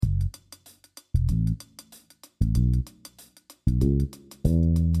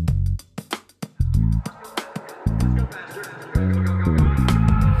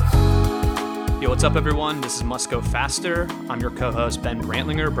What's up, everyone? This is Must Go Faster. I'm your co-host, Ben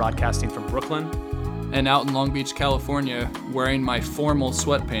Brantlinger, broadcasting from Brooklyn. And out in Long Beach, California, wearing my formal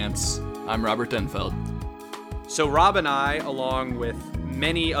sweatpants, I'm Robert Denfeld. So Rob and I, along with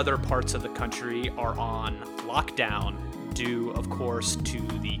many other parts of the country, are on lockdown due, of course, to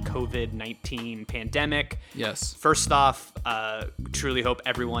the COVID-19 pandemic. Yes. First off, we truly hope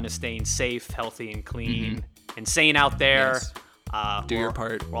everyone is staying safe, healthy, and clean, and sane out there. Yes. Do your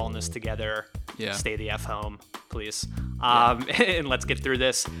part. We're all in this together. Yeah. Stay the F home, please. And let's get through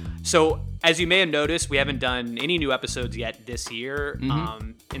this. So, as you may have noticed, we haven't done any new episodes yet this year.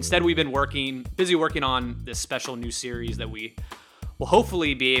 Instead, we've been busy working on this special new series that we will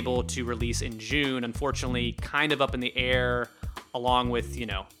hopefully be able to release in June. Unfortunately, kind of up in the air, along with,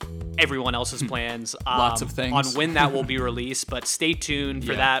 everyone else's plans. Lots of things. On when that will be released. But stay tuned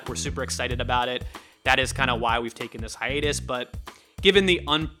for that. We're super excited about it. That is kind of why we've taken this hiatus. But given the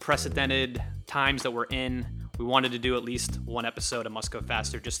unprecedented times that we're in, we wanted to do at least one episode of Must Go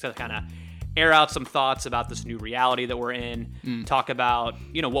Faster just to kind of air out some thoughts about this new reality that we're in, talk about,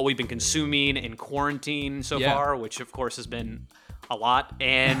 what we've been consuming in quarantine so far, which of course has been a lot,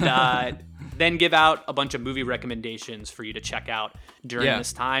 and then give out a bunch of movie recommendations for you to check out during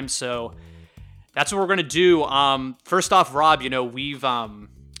this time. So that's what we're going to do. First off, Rob,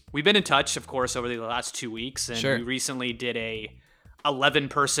 we've been in touch, of course, over the last 2 weeks, and we recently did a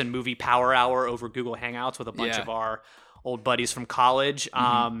 11-person movie power hour over Google Hangouts with a bunch of our old buddies from college.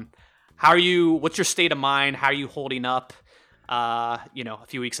 How are you? What's your state of mind? How are you holding up? A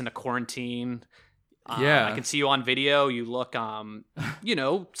few weeks into quarantine. I can see you on video. You look, somewhat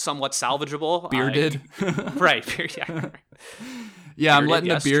salvageable. Bearded. Right. Yeah, I'm letting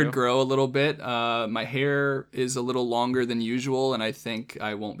the beard grow a little bit. My hair is a little longer than usual, and I think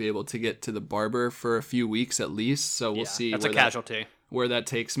I won't be able to get to the barber for a few weeks at least. So we'll see. That's a casualty. Where that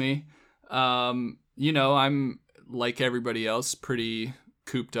takes me. I'm like everybody else, pretty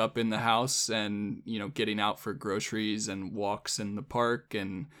cooped up in the house, and getting out for groceries and walks in the park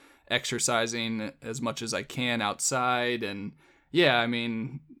and exercising as much as I can outside. And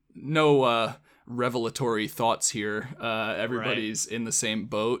no revelatory thoughts here. Everybody's in the same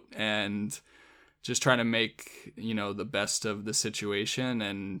boat and just trying to make the best of the situation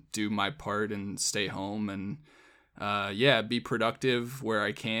and do my part and stay home and be productive where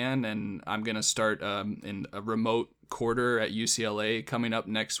I can. And I'm gonna start in a remote quarter at UCLA coming up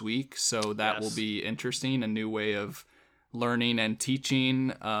next week, so that will be interesting, a new way of learning and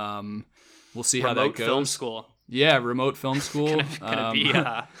teaching. We'll see how that goes. Remote film school. Remote film school. Gonna be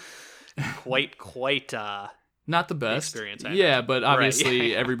quite not the best experience. But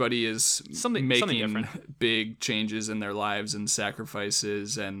obviously everybody is making different. Big changes in their lives and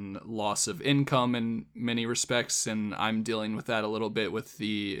sacrifices and loss of income in many respects, and I'm dealing with that a little bit with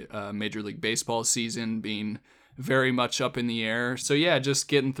the Major League Baseball season being very much up in the air. So just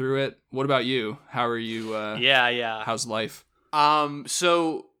getting through it. What about you? How are you? How's life?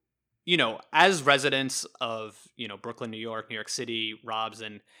 So as residents of Brooklyn, New York City, Rob's,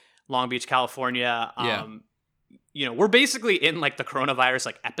 and Long Beach, California, we're basically in like the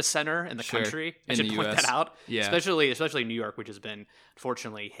coronavirus epicenter in the country. I should point that out. Yeah. Especially New York, which has been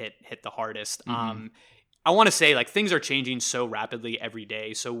fortunately hit the hardest. I want to say things are changing so rapidly every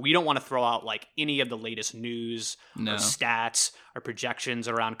day, so we don't want to throw out any of the latest news or stats or projections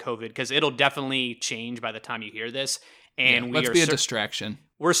around COVID, because it'll definitely change by the time you hear this. And let's be a distraction.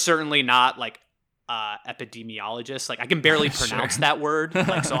 We're certainly not epidemiologists. I can barely pronounce that word.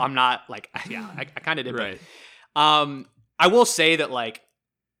 So I'm not I kind of did. Right. I will say that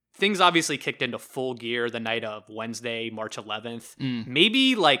things obviously kicked into full gear the night of Wednesday, March 11th.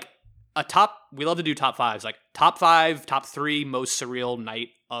 Maybe we love to do top fives, top 5, top 3 most surreal night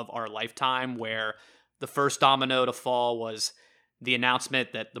of our lifetime, where the first domino to fall was the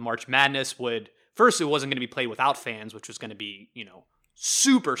announcement that the March Madness first, it wasn't going to be played without fans, which was going to be,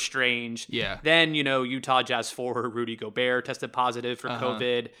 super strange. Yeah. Then, Utah Jazz forward Rudy Gobert tested positive for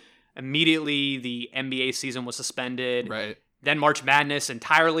COVID. Immediately, the NBA season was suspended. Right. Then March Madness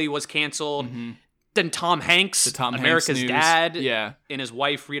entirely was canceled. Then Tom Hanks, America's Hanks dad, and his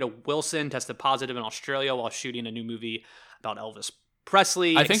wife Rita Wilson tested positive in Australia while shooting a new movie about Elvis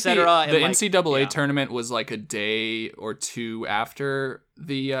Presley, I think etc. the NCAA tournament was a day or two after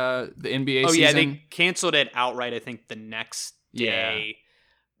the NBA season. Oh yeah, they canceled it outright. I think the next day.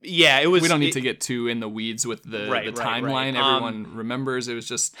 Yeah, it was. We don't need to get too in the weeds with the timeline. Right. Everyone remembers it was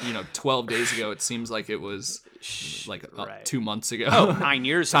just 12 days ago. It seems like it was 2 months ago. Oh, 9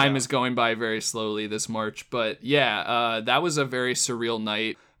 years Time ago. is going by very slowly this March. But that was a very surreal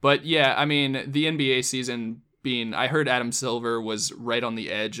night. But the NBA season I heard Adam Silver was right on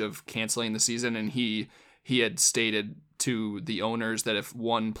the edge of canceling the season, and he had stated to the owners that if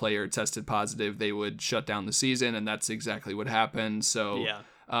one player tested positive, they would shut down the season, and that's exactly what happened. So,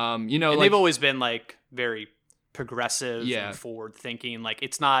 you know, and they've always been like very progressive and forward thinking. Like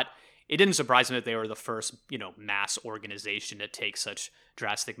it didn't surprise me that they were the first, you know, mass organization to take such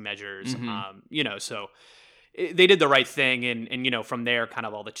drastic measures. You know, so they did the right thing, and you know, from there, kind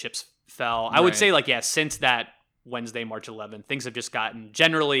of all the chips fell. I would say, like, since that Wednesday, March 11th, things have just gotten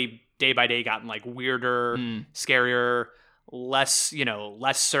generally day by day like weirder, scarier, less, you know,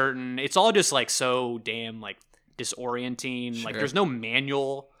 less certain. It's all just like so damn like disorienting. Sure. Like there's no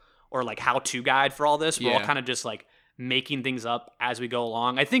manual or like how-to guide for all this. We're all kind of just like making things up as we go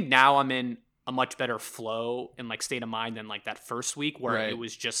along. I think now I'm in a much better flow and like state of mind than like that first week where it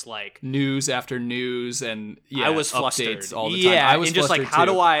was just like news after news and I was flustered all the time. I was and just like how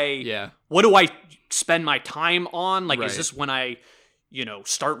too. do I what do I spend my time on? Like is this when I, you know,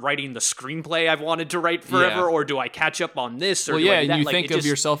 start writing the screenplay I've wanted to write forever, or do I catch up on this? Or and you think of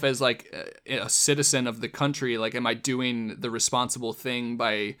yourself as like a citizen of the country. Like, am I doing the responsible thing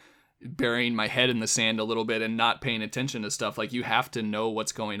by burying my head in the sand a little bit and not paying attention to stuff? Like, you have to know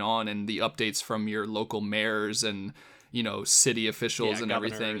what's going on and the updates from your local mayors and, you know, city officials and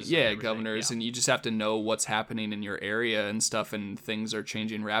everything. Governors. And you just have to know what's happening in your area and stuff, and things are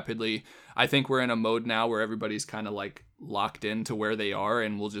changing rapidly. I think we're in a mode now where everybody's kind of like locked into where they are,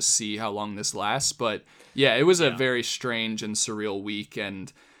 and we'll just see how long this lasts. But it was a very strange and surreal week.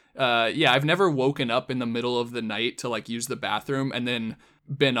 And I've never woken up in the middle of the night to like use the bathroom and then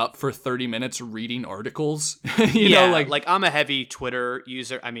been up for 30 minutes reading articles. you know, like I'm a heavy Twitter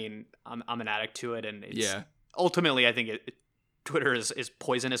user. I mean, I'm an addict to it, and it's ultimately I think Twitter is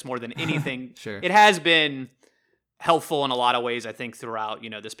poisonous more than anything. Sure. It has been helpful in a lot of ways, I think, throughout, you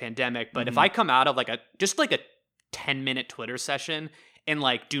know, this pandemic. But if I come out of like a 10-minute Twitter session and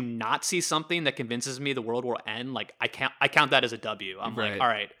like do not see something that convinces me the world will end, like I count that as a W. I'm like, all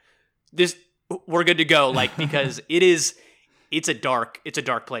right, we're good to go. Like, because it's a dark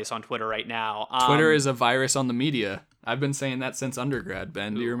place on Twitter right now. Twitter is a virus on the media. I've been saying that since undergrad,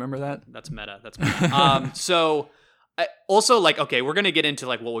 Ben. Do you remember that? That's meta. So also, like, okay, we're going to get into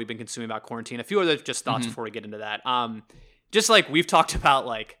like what we've been consuming about quarantine. A few other just thoughts before we get into that. Just like we've talked about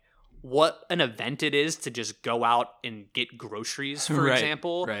like what an event it is to just go out and get groceries, for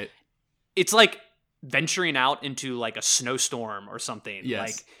example. Right. It's like venturing out into like a snowstorm or something.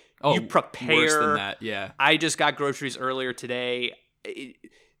 Yes. Like, you prepare. Worse than that, yeah. I just got groceries earlier today.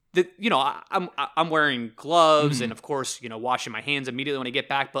 You know, I'm wearing gloves and of course, you know, washing my hands immediately when I get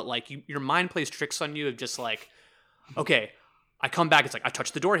back. But like, your mind plays tricks on you of just like, okay, I come back, it's like I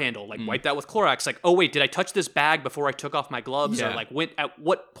touched the door handle, like wipe that with Clorox. Like, oh wait, did I touch this bag before I took off my gloves? Or like, at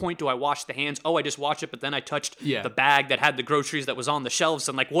what point do I wash the hands? Oh, I just washed it, but then I touched the bag that had the groceries that was on the shelves.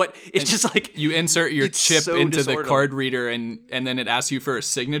 And like, what? It's just like you insert your chip into the card reader, and then it asks you for a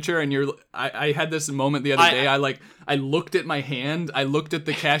signature. And I had this moment the other day. I looked at my hand, I looked at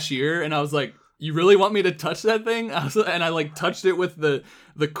the cashier, and I was like, you really want me to touch that thing? And I like touched it with the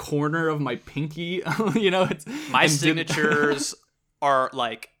corner of my pinky. You know, my signatures are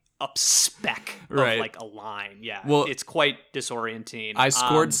like a speck of like a line. Yeah, well, it's quite disorienting. I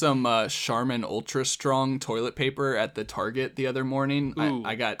scored some Charmin Ultra Strong toilet paper at the Target the other morning. Ooh,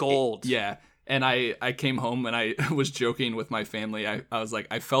 I got gold. And I came home and I was joking with my family. I was like,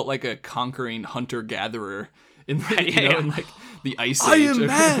 I felt like a conquering hunter-gatherer in like the Ice Age. Iron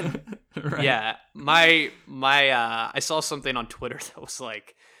Man! Right. Yeah, my I saw something on Twitter that was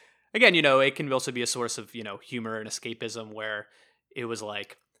like, again, you know, it can also be a source of, you know, humor and escapism, where it was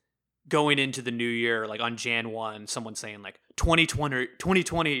like going into the new year, like on Jan 1, someone saying like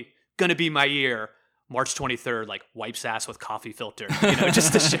 2020 gonna be my year. March 23rd, like wipes ass with coffee filter, you know,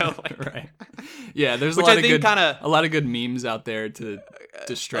 just to show like right. Yeah, there's a lot of good memes out there to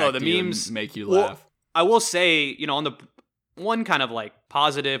distract you memes, and make you laugh. Well, I will say, you know, on the one kind of like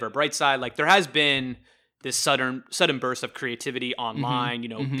positive or bright side, like there has been this sudden burst of creativity online. You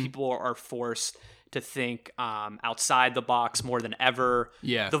know, people are forced to think outside the box more than ever.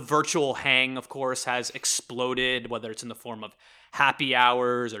 Yeah. The virtual hang, of course, has exploded, whether it's in the form of happy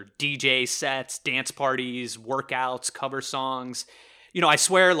hours or DJ sets, dance parties, workouts, cover songs. You know, I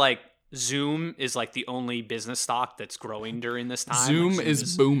swear, like, Zoom is like the only business stock that's growing during this time. Zoom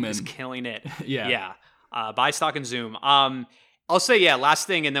is booming. Is killing it. Yeah. Buy stock in Zoom. I'll say, last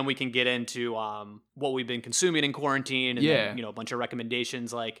thing, and then we can get into what we've been consuming in quarantine, and then, you know, a bunch of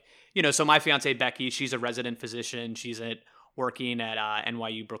recommendations. Like, you know, so my fiance Becky, she's a resident physician. She's working at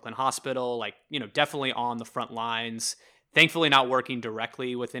NYU Brooklyn Hospital. Like, you know, definitely on the front lines. Thankfully, not working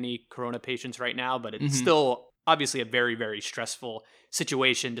directly with any corona patients right now, but it's still obviously a very, very stressful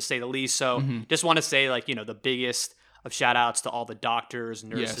situation to say the least. So just want to say, like, the biggest of shout outs to all the doctors,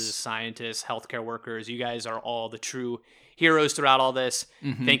 nurses, scientists, healthcare workers. You guys are all the true heroes throughout all this.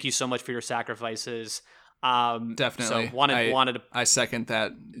 Thank you so much for your sacrifices. Definitely. So wanted to. I second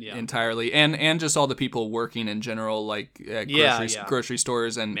that entirely, and just all the people working in general, like at grocery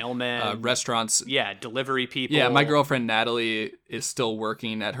stores and mailmen, restaurants. Yeah, delivery people. Yeah, my girlfriend Natalie is still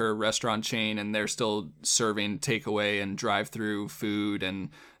working at her restaurant chain, and they're still serving takeaway and drive-through food, and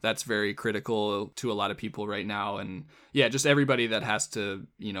that's very critical to a lot of people right now. And yeah, just everybody that has to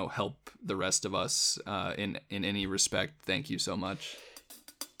help the rest of us in any respect. Thank you so much.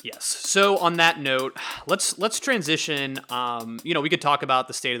 Yes. So on that note, let's transition. We could talk about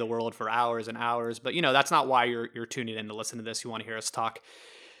the state of the world for hours and hours, but that's not why you're tuning in to listen to this. You want to hear us talk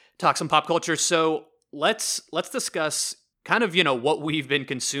some pop culture. So let's discuss kind of what we've been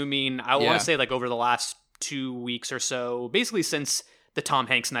consuming. I want to say like over the last 2 weeks or so, basically since the Tom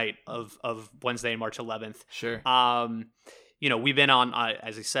Hanks night of Wednesday, March 11th. Sure. We've been on,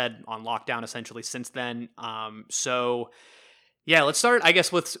 as I said, on lockdown essentially since then. So. Yeah, let's start, I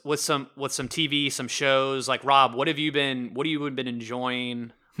guess, with some TV, some shows. Like, Rob, what have you been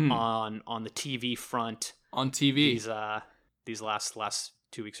enjoying on the TV front? On TV, these last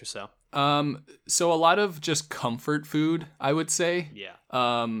 2 weeks or so. So a lot of just comfort food, I would say. Yeah.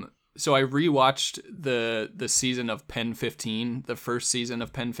 So I rewatched the season of Pen 15, the first season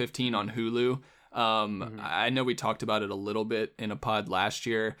of Pen 15 on Hulu. I know we talked about it a little bit in a pod last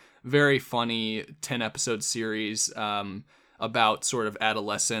year. Very funny 10-episode series. About sort of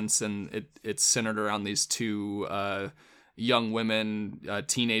adolescence, and it's centered around these two young women,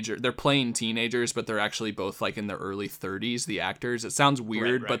 teenager. They're playing teenagers, but they're actually both like in their early 30s. The actors. It sounds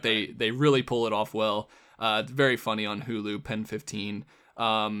weird, but they really pull it off well. Very funny on Hulu. Pen 15.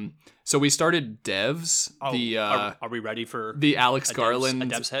 So we started Devs. Are we ready for the Alex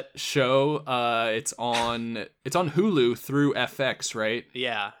Garland Devs hit show? It's on Hulu through FX, right?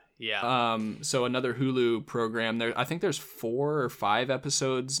 Yeah. Yeah. So another Hulu program there. I think there's 4 or 5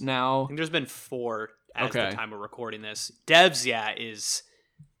 episodes now. I think there's been 4 at the time we're recording this. Devs,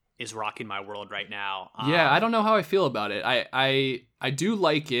 is rocking my world right now. I don't know how I feel about it. I do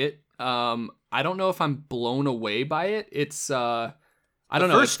like it. I don't know if I'm blown away by it. It's I don't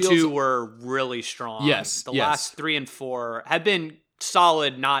know. The first 2 were really strong. Yes. The last 3 and 4 have been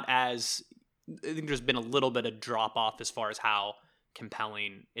solid. Not as I think there's been a little bit of drop off as far as how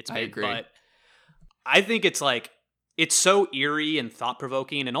compelling it's been. I agree. But I think it's so eerie and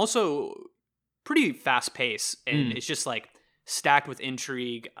thought-provoking and also pretty fast-paced, and it's just like stacked with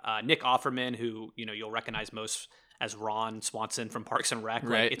intrigue. Nick Offerman, who you'll recognize most as Ron Swanson from Parks and Rec.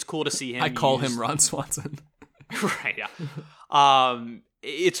 Right. Like, it's cool to see him. I call him Ron Swanson. Right, yeah.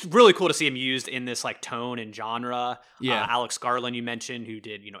 It's really cool to see him used in this like tone and genre. Yeah. Alex Garland, you mentioned, who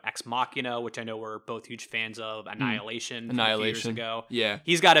did Ex Machina, which I know we're both huge fans of. Annihilation from a few years ago. Yeah,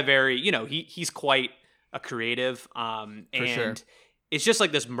 he's got a very he's quite a creative. For and sure. It's just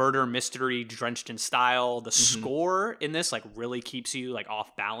like this murder mystery drenched in style. The score in this like really keeps you like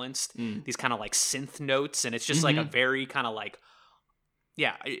off balanced. These kind of like synth notes, and it's just like a very kind of like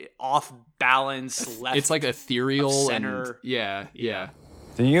off balance. Left. It's like ethereal center. And yeah.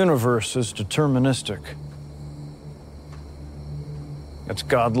 The universe is deterministic. It's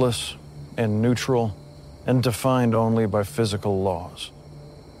godless and neutral and defined only by physical laws.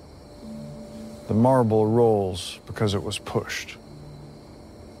 The marble rolls because it was pushed.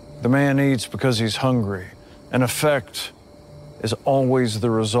 The man eats because he's hungry. An effect is always the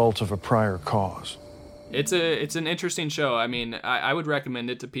result of a prior cause. It's an interesting show. I mean, I would recommend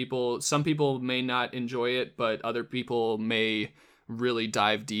it to people. Some people may not enjoy it, but other people may really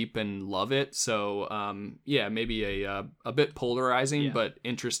dive deep and love it. So maybe a bit polarizing, but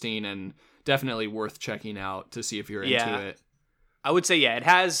interesting and definitely worth checking out to see if you're into it. I would say it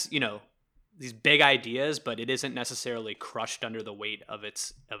has these big ideas, but it isn't necessarily crushed under the weight of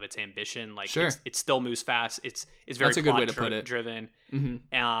its ambition. Like, sure. It still moves fast. It's very That's a good way to put it. Driven.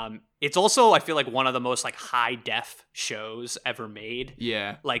 Mm-hmm. It's also, I feel like, one of the most like high def shows ever made.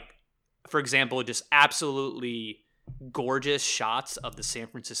 Yeah. Like, for example, just absolutely gorgeous shots of the San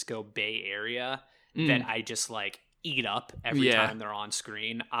Francisco Bay Area that I just like eat up every time they're on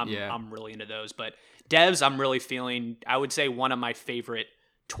screen. I'm really into those. But Devs, I'm really feeling, I would say, one of my favorite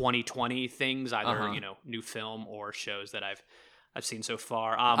 2020 things, either new film or shows that I've seen so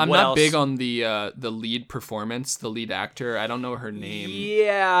far. I'm not big on the lead performance, the lead actor. I don't know her name.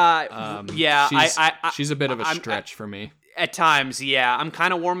 She's a bit of a stretch for me at times. Yeah, I'm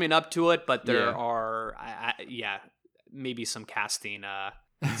kind of warming up to it, but there are maybe some casting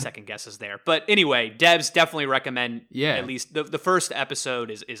second guesses there. But anyway, Devs definitely recommend. Yeah. At least the first episode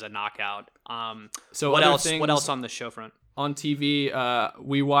is a knockout. So what other else? things- What else on the show front? On TV,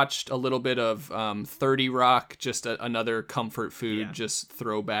 we watched a little bit of 30 Rock, just another comfort food, just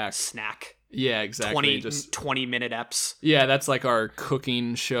throwback. Snack. Yeah, exactly. 20-minute eps. Yeah, that's like our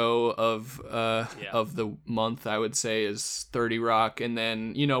cooking show of the month, I would say, is 30 Rock. And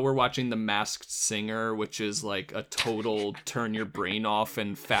then, we're watching The Masked Singer, which is like a total turn your brain off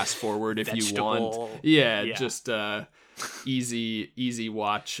and fast forward if you want. Yeah, just easy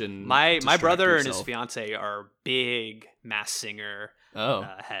watch. And my brother and his yourself. fiance are big Masked Singer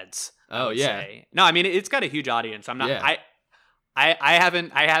heads. Oh, yeah. Say. No, I mean, it's got a huge audience. I'm not... Yeah. I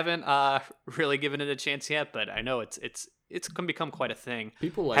haven't really given it a chance yet, but I know it's gonna become quite a thing.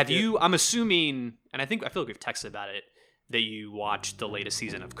 People like Have it. you? I'm assuming, and I feel like we've texted about it, that you watched the latest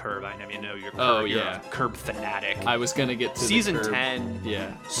season of Curb. I know you're a Curb fanatic. I was gonna get to season the Curb. 10.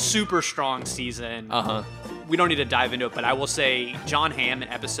 Yeah, super strong season. Uh-huh. We don't need to dive into it, but I will say John Hamm in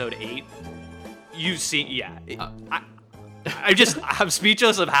episode 8. You've seen, I'm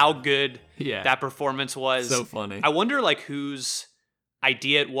speechless of how good that performance was. So funny. I wonder whose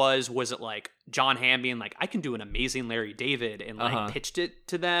idea it was. Was it like John Hamm being like, I can do an amazing Larry David, and pitched it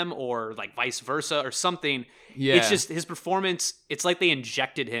to them, or like vice versa or something? Yeah. It's just his performance. It's like they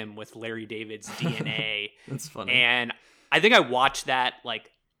injected him with Larry David's DNA. That's funny. And I think I watched that like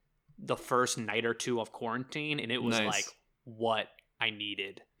the first night or two of quarantine, and it was like what I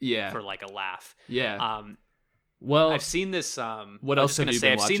needed for like a laugh. Yeah. Well, I've seen this. What else have you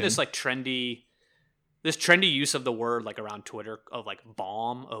been watching? I've seen this like trendy use of the word like around Twitter of like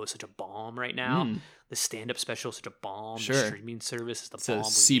bomb. Oh, it's such a bomb right now. The stand-up special is such a bomb. Sure. The streaming service is the it's bomb. a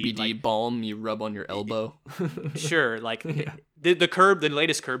CBD balm you rub on your elbow. Sure, like the Curb, the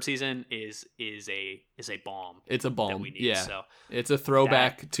latest Curb season is a bomb. It's a bomb. That we need, yeah, so it's a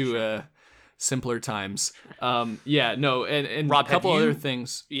throwback to simpler times. And Rob, a couple other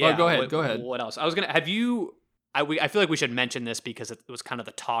things. Yeah, go ahead. Go ahead. What else? I was gonna have you. I feel like we should mention this because it was kind of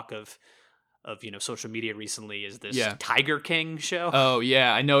the talk of social media recently. Is this Tiger King show? Oh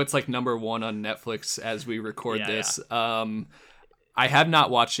yeah, I know it's like number 1 on Netflix as we record this. Yeah. I have not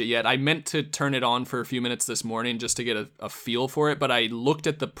watched it yet. I meant to turn it on for a few minutes this morning just to get a feel for it, but I looked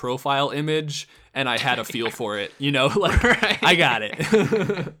at the profile image and I had a feel for it. Right. I got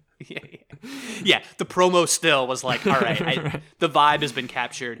it. Yeah, the promo still was like, all right, the vibe has been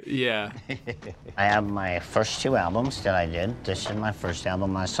captured. Yeah. I have my first 2 albums that I did. This is my first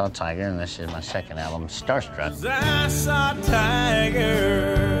album, I Saw Tiger, and this is my second album, Starstruck. I saw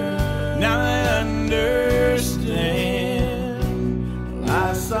Tiger, now I understand.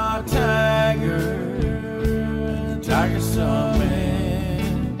 I saw Tiger, Tiger saw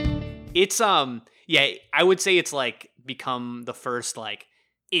me. It's I would say it's like become the first like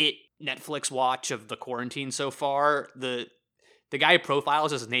Netflix watch of the quarantine so far. The guy who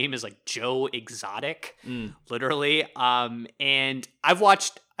profiles, his name is like Joe Exotic, literally. And I've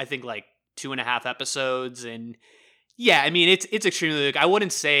watched I think like 2.5 episodes, and I mean it's extremely like, I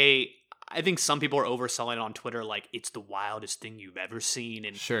wouldn't say, I think some people are overselling it on Twitter like it's the wildest thing you've ever seen,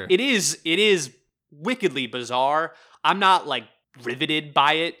 and sure, it is wickedly bizarre. I'm not like riveted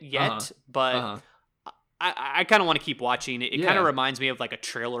by it yet, but I kind of want to keep watching it. It kind of reminds me of like a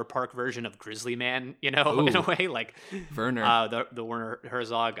trailer park version of Grizzly Man, in a way, like Werner, the Werner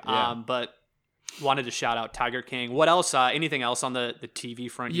Herzog. Yeah. But wanted to shout out Tiger King. What else? Anything else on the TV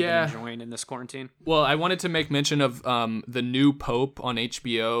front you've been enjoying in this quarantine? Well, I wanted to make mention of the new Pope on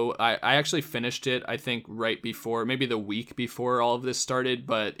HBO. I actually finished it, I think, right before, maybe the week before all of this started.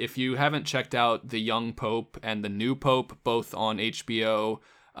 But if you haven't checked out The Young Pope and The New Pope, both on HBO,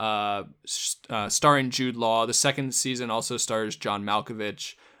 starring Jude Law. The second season also stars John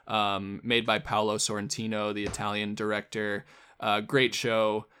Malkovich, made by Paolo Sorrentino, the Italian director. Great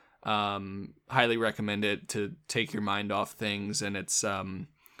show. Highly recommend it to take your mind off things. And it's,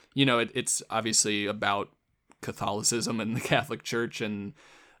 it's obviously about Catholicism and the Catholic Church and,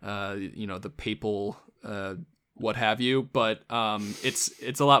 the papal, what have you, but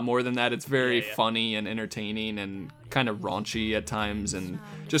it's a lot more than that. It's very funny and entertaining and kind of raunchy at times and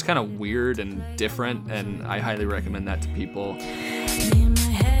just kind of weird and different, and I highly recommend that to people. Me and my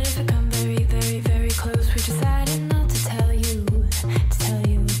head have become very, very, very close. We decided not to tell you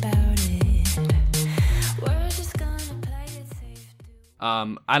about it. We're just gonna play it safe.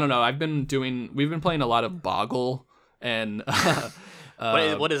 I don't know. We've been playing a lot of Boggle and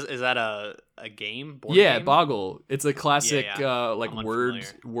what is that a game? Board game? Boggle. It's a classic like I'm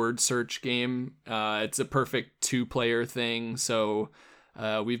word search game. It's a perfect 2-player thing. So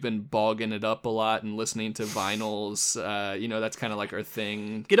We've been bogging it up a lot and listening to vinyls. That's kind of like our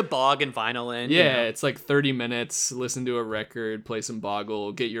thing. Get a bog and vinyl in. Yeah, it's like 30 minutes, listen to a record, play some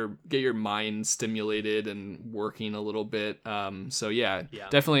Boggle, get your mind stimulated and working a little bit.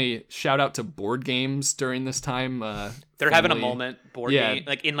 Definitely shout out to board games during this time. They're having a moment, Yeah. game,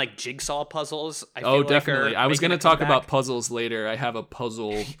 like in like jigsaw puzzles. I feel definitely. Like I was going to making a talk about comeback. puzzles later. I have a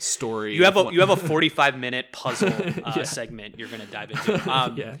puzzle story. You have a 45-minute puzzle segment you're going to dive into.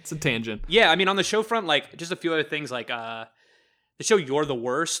 Yeah, it's a tangent. Yeah, I mean, on the show front, like just a few other things, like the show You're the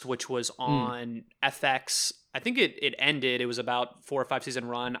Worst, which was on FX. I think it ended. It was about 4 or 5 season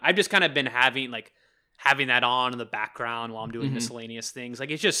run. I've just kind of been having that on in the background while I'm doing miscellaneous things. Like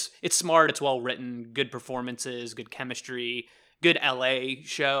it's smart, it's well written, good performances, good chemistry, good LA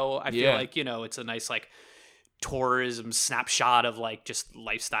show. I feel like, it's a nice like tourism snapshot of like just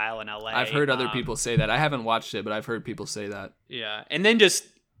lifestyle in LA. I've heard other people say that. I haven't watched it, but I've heard people say that. Yeah. And then just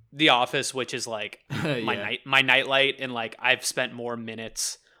The Office, which is like my nightlight, and like I've spent more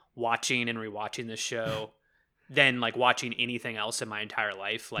minutes watching and rewatching this show than like watching anything else in my entire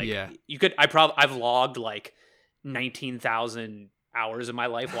life. Like I've logged like 19,000 hours of my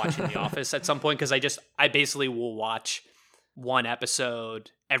life watching The Office at some point, because I basically will watch one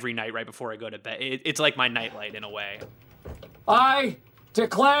episode every night right before I go to bed. It's like my nightlight in a way. I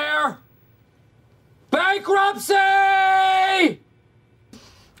declare bankruptcy!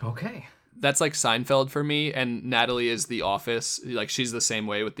 Okay. That's like Seinfeld for me, and Natalie is The Office. Like, she's the same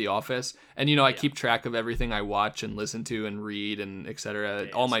way with The Office. And, I keep track of everything I watch and listen to and read and etc.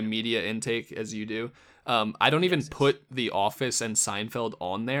 All my media intake, as you do. I don't even put The Office and Seinfeld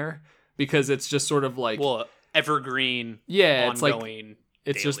on there, because it's just sort of like... Well, evergreen, it's like... ongoing.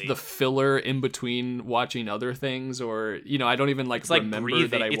 It's daily. just the filler in between watching other things, or, I don't even like remember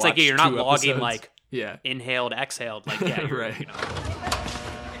breathing. that I it's watched like you're not 2 logging episodes. like inhaled, exhaled. Like, yeah, you're, right.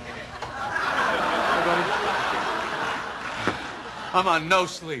 I'm on no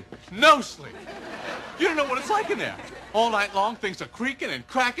sleep. No sleep. You don't know what it's like in there. All night long, things are creaking and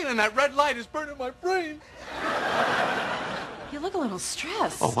cracking, and that red light is burning my brain. You look a little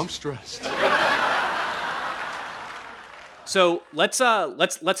stressed. Oh, I'm stressed. So let's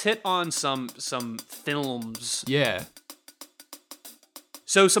hit on some films. Yeah.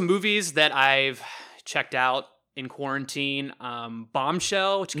 So some movies that I've checked out in quarantine.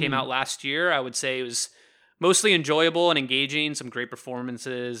 Bombshell, which came out last year, I would say it was mostly enjoyable and engaging. Some great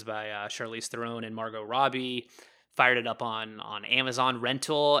performances by Charlize Theron and Margot Robbie. Fired it up on Amazon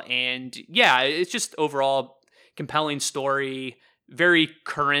Rental, and yeah, it's just overall compelling story. Very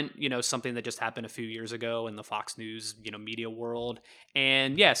current, something that just happened a few years ago in the Fox News, media world.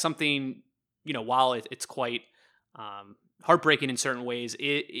 And yeah, something, while it's quite heartbreaking in certain ways,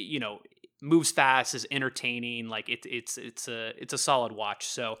 it moves fast, is entertaining. Like it's a solid watch.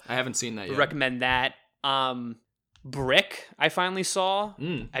 So I haven't seen that yet. Recommend that. Brick, I finally saw.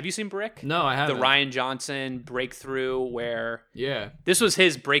 Have you seen Brick? No, I haven't. The Rian Johnson breakthrough, where this was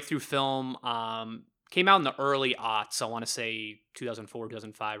his breakthrough film. Came out in the early aughts, I want to say 2004,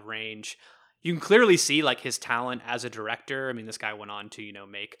 2005 range. You can clearly see like his talent as a director. I mean, this guy went on to,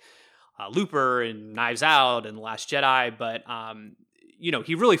 make Looper and Knives Out and The Last Jedi, but,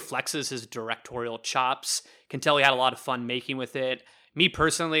 he really flexes his directorial chops. Can tell he had a lot of fun making with it. Me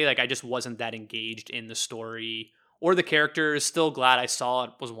personally, like I just wasn't that engaged in the story or the characters. Still glad I saw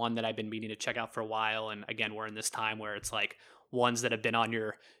it. Was one that I've been meaning to check out for a while. And again, we're in this time where it's like ones that have been on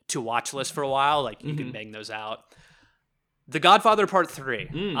your to-watch list for a while, like you can bang those out. The Godfather Part 3.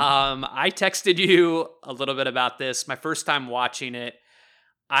 I texted you a little bit about this. My first time watching it.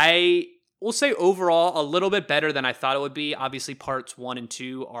 I will say overall a little bit better than I thought it would be. Obviously, parts 1 and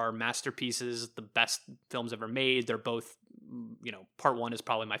 2 are masterpieces, the best films ever made. They're both, part 1 is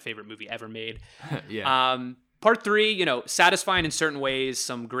probably my favorite movie ever made. Part 3, satisfying in certain ways,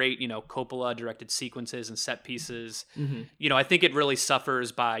 some great, Coppola directed sequences and set pieces. I think it really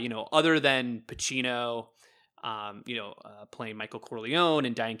suffers by, other than Pacino, playing Michael Corleone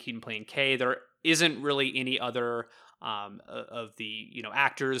and Diane Keaton playing Kay, there isn't really any other of the,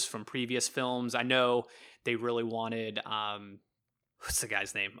 actors from previous films. I know they really wanted, what's the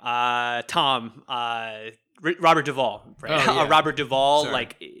guy's name? Robert Duvall, right? Oh, yeah. Robert Duvall,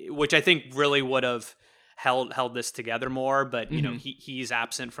 Sorry. which I think really would have held this together more, but he's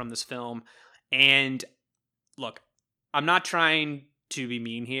absent from this film. And look, I'm not trying to be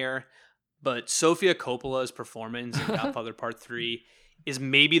mean here, but Sofia Coppola's performance in Godfather Part 3 is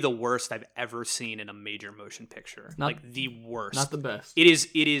maybe the worst I've ever seen in a major motion picture. The worst. Not the best. It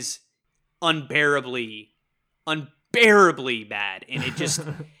is unbearably bad, and it just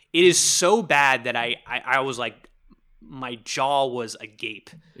it is so bad that I was like my jaw was agape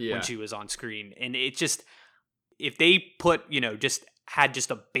when she was on screen. And it just, if they put, just had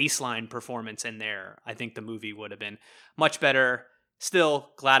just a baseline performance in there, I think the movie would have been much better. Still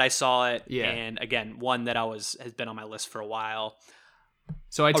glad I saw it. Yeah. And again, one that has been on my list for a while.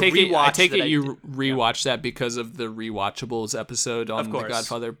 So I take it you rewatched that because of the Rewatchables episode on The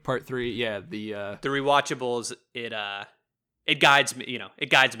Godfather Part 3. Yeah, the Rewatchables, it guides me, it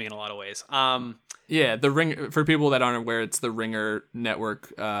guides me in a lot of ways. Yeah, the Ring, for people that aren't aware, it's the Ringer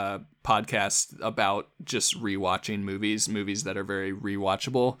Network podcast about just rewatching movies that are very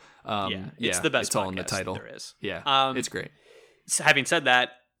rewatchable. It's the best. It's all in the title. There is. Yeah, it's great. So having said that,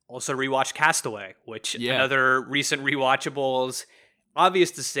 also rewatched Castaway, which another recent rewatchables.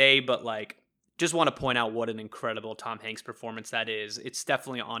 Obvious to say, but just want to point out what an incredible Tom Hanks performance that is. It's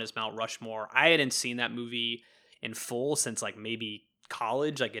definitely on his Mount Rushmore. I hadn't seen that movie in full since maybe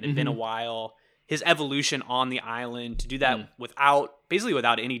college. It had been a while. His evolution on the island, to do that without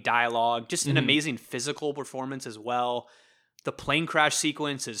any dialogue, just an amazing physical performance as well. The plane crash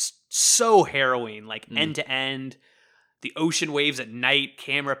sequence is so harrowing, end to end. The ocean waves at night,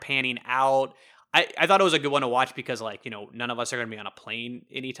 camera panning out. I thought it was a good one to watch because none of us are going to be on a plane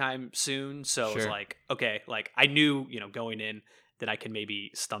anytime soon. So it was okay, I knew, going in that I could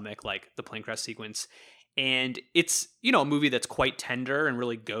maybe stomach the plane crash sequence. And it's, a movie that's quite tender and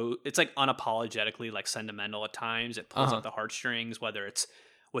really it's unapologetically sentimental at times. It pulls out the heartstrings, whether it's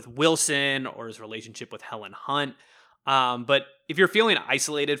with Wilson or his relationship with Helen Hunt. But if you're feeling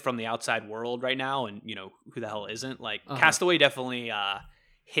isolated from the outside world right now, and who the hell isn't, Castaway definitely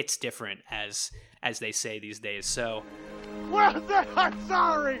hits different, as they say these days. So Wilson, I'm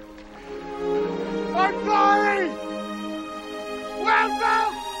sorry. I'm sorry.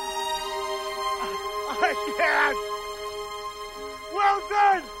 Wilson, I can't.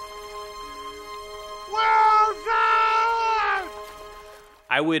 Wilson.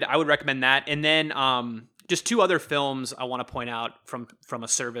 I would recommend that. And then just two other films I want to point out from a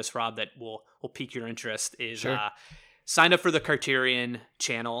service, Rob, that will pique your interest is signed up for the Criterion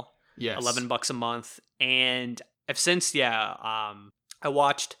channel. Yes. $11 a month. And I've since, I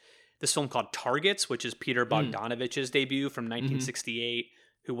watched this film called Targets, which is Peter Bogdanovich's debut from 1968,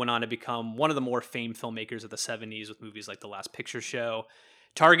 who went on to become one of the more famed filmmakers of the 70s with movies like The Last Picture Show.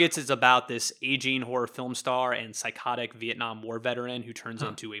 Targets is about this aging horror film star and psychotic Vietnam War veteran who turns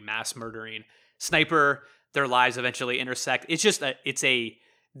into a mass murdering sniper. Their lives eventually intersect. It's a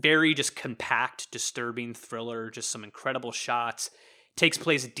very just compact, disturbing thriller, just some incredible shots. Takes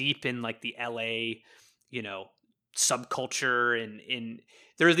place deep in the LA, subculture, and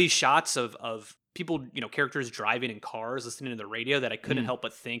there are these shots of people, characters driving in cars, listening to the radio that I couldn't help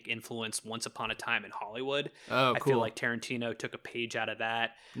but think influenced Once Upon a Time in Hollywood. Oh, cool. I feel like Tarantino took a page out of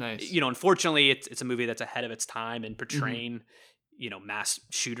that. Nice. Unfortunately, it's a movie that's ahead of its time in portraying, mass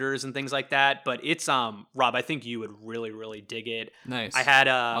shooters and things like that. But it's Rob, I think you would really, really dig it. Nice. I had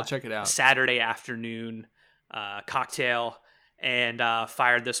I'll check it out. Saturday afternoon cocktail and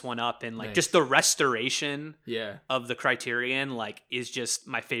fired this one up, and Nice. just the restoration Yeah. of the Criterion is just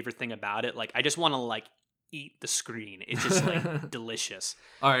my favorite thing about it. I just want to eat the screen. It's just delicious.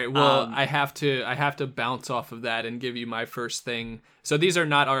 All right, well, I have to bounce off of that and give you my first thing. So these are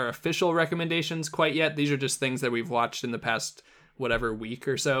not our official recommendations quite yet. These are just things that we've watched in the past week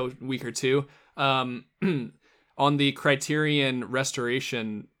or two. On the Criterion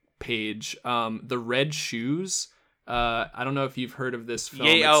restoration page, The Red Shoes. I don't know if you've heard of this film.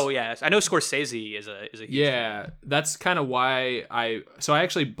 Yeah. I know Scorsese is a huge fan. That's kind of why I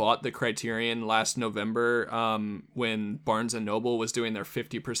actually bought the Criterion last November when Barnes & Noble was doing their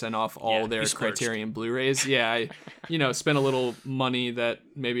 50% off all their Criterion Blu-rays. Yeah, I spent a little money that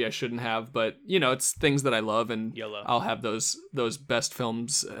maybe I shouldn't have, but it's things that I love, and YOLO. I'll have those best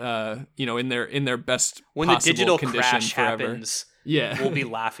films in their best when the possible digital condition crash forever. Happens. Yeah. We'll be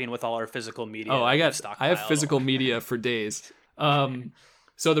laughing with all our physical media. Oh, I have physical media for days.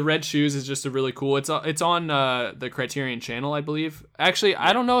 So The Red Shoes is just a really cool. It's on the Criterion channel, I believe. Actually,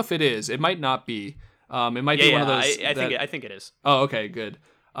 I don't know if it is. It might not be. It might be one of those. I think it is. Oh, okay, good.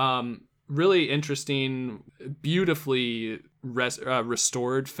 Really interesting, beautifully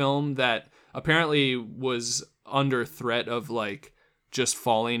restored film that apparently was under threat of just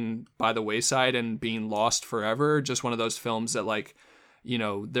falling by the wayside and being lost forever. Just one of those films that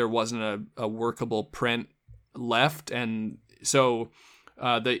there wasn't a workable print left. And so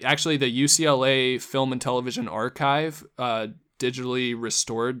the UCLA Film and Television Archive digitally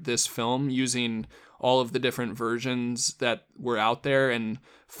restored this film using all of the different versions that were out there and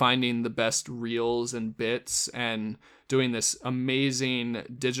finding the best reels and bits and doing this amazing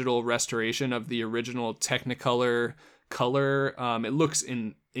digital restoration of the original Technicolor color. It looks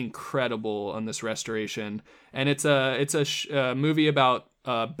incredible on this restoration, and it's a movie about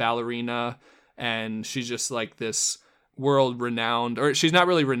a ballerina, and she's just like this world renowned, or she's not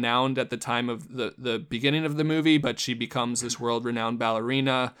really renowned at the time of the beginning of the movie, but she becomes this world renowned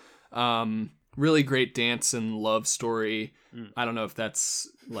ballerina. Really great dance and love story. I don't know if that's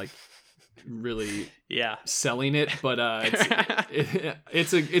like really selling it, but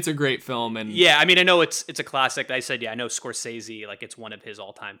it's a great film. And yeah, I mean, I know it's a classic. I said, I know Scorsese, like it's one of his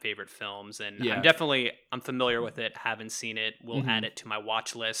all-time favorite films, and I'm familiar with it, haven't seen it, will add it to my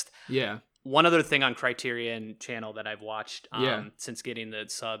watch list. Yeah. One other thing on Criterion Channel that I've watched since getting the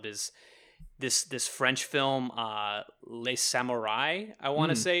sub is this French film, Les Samurai, I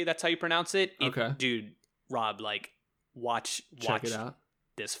want to say that's how you pronounce it. Okay. Dude, Rob, like watch it out.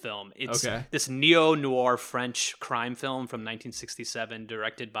 This film. It's this neo-noir French crime film from 1967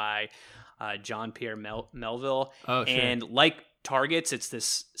 directed by Jean-Pierre Melville. Oh, sure. And like Targets, it's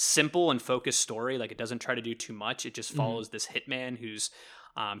this simple and focused story. Like it doesn't try to do too much. It just follows this hitman who's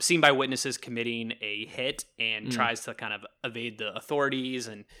seen by witnesses committing a hit and tries to kind of evade the authorities,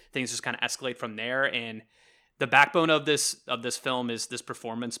 and things just kind of escalate from there. And the backbone of this film is this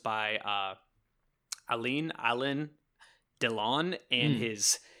performance by Alain Delon and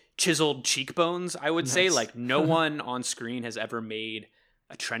his chiseled cheekbones, I would say. Like no one on screen has ever made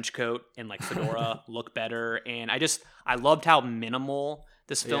a trench coat and like fedora look better. And I loved how minimal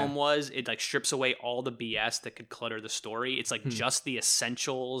this film was. It like strips away all the BS that could clutter the story. It's like just the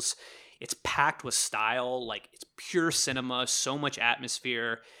essentials. It's packed with style. Like it's pure cinema, so much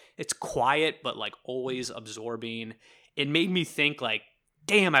atmosphere. It's quiet, but like always absorbing. It made me think like,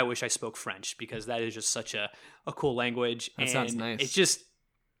 damn, I wish I spoke French, because that is just such a cool language. That sounds nice. It's just,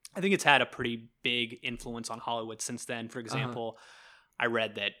 I think it's had a pretty big influence on Hollywood since then. For example, I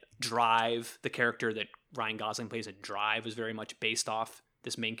read that Drive, the character that Ryan Gosling plays in Drive, was very much based off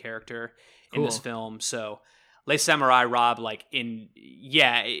this main character in this film. So Les Samurai, Rob, like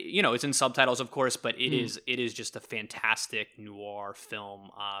it's in subtitles, of course, but it is just a fantastic noir film,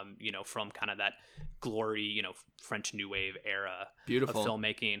 from kind of that glory, French New Wave era of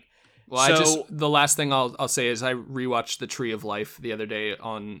filmmaking. Well, the last thing I'll say is I rewatched The Tree of Life the other day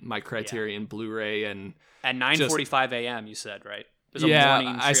on my Criterion Blu-ray, and at 9:45 a.m. you said, right?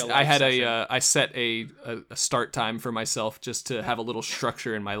 I had I set a start time for myself just to have a little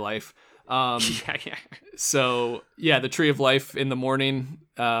structure in my life. So The Tree of Life in the morning,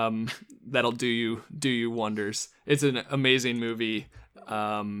 that'll do you wonders. It's an amazing movie.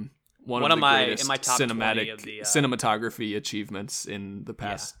 One of my top cinematic of the, cinematography achievements in the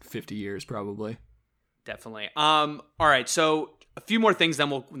past 50 years, probably. Definitely. All right, so a few more things, then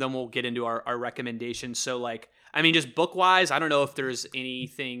we'll get into our recommendations. So like, I mean, just book wise, I don't know if there's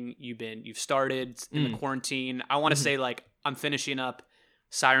anything you've started in the quarantine. I want to say like I'm finishing up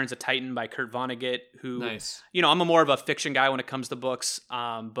Sirens of Titan by Kurt Vonnegut, who, I'm more of a fiction guy when it comes to books,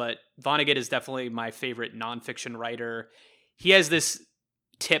 but Vonnegut is definitely my favorite nonfiction writer. He has this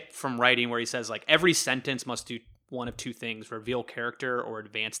tip from writing where he says like every sentence must do one of two things: reveal character or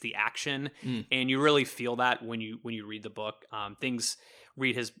advance the action. And you really feel that when you read the book.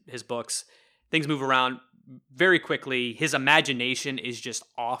 Read his books, things move around very quickly. His imagination is just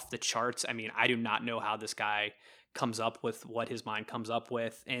off the charts. I mean, I do not know how this guy comes up with what his mind comes up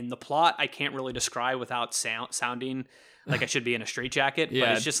with. And the plot I can't really describe without sounding like I should be in a straitjacket. But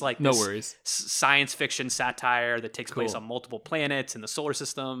it's just like no worries. Science fiction satire that takes place on multiple planets in the solar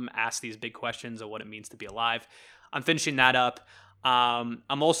system, asks these big questions of what it means to be alive. I'm finishing that up. I'm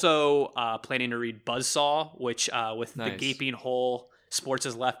also planning to read Buzzsaw, which with the gaping hole sports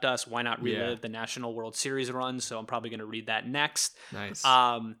has left us, why not relive the National World Series run? So I'm probably going to read that next. Nice.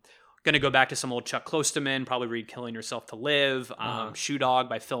 Going to go back to some old Chuck Klosterman, probably read Killing Yourself to Live. Shoe Dog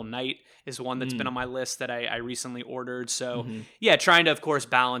by Phil Knight is one that's been on my list that I recently ordered. So trying to, of course,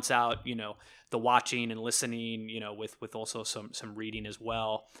 balance out, the watching and listening, with also some reading as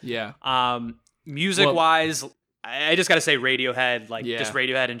well. Yeah. Music wise, I just got to say Radiohead, just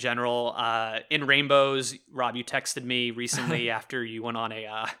Radiohead in general. In Rainbows, Rob, you texted me recently after you went on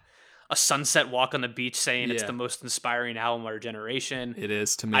a sunset walk on the beach saying it's the most inspiring album of our generation. It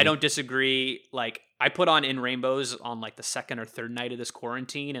is to me. I don't disagree. Like, I put on In Rainbows on like the second or third night of this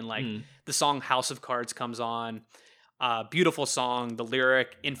quarantine, and like the song House of Cards comes on. Beautiful song. The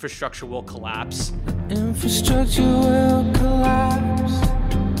lyric, infrastructure will collapse. Infrastructure will collapse.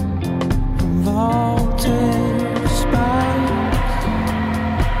 Vaulted spine.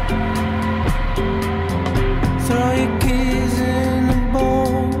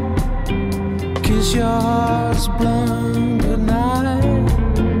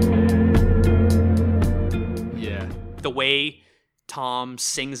 way Tom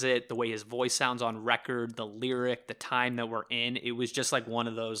sings it, the way his voice sounds on record, the lyric, the time that we're in, it was just like one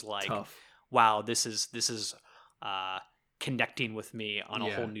of those like, Tough. wow, this is connecting with me on a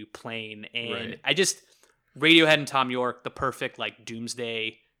whole new plane. And I just, Radiohead and Tom York, the perfect like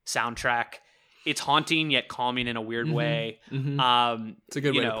doomsday soundtrack. It's haunting yet calming in a weird way. It's a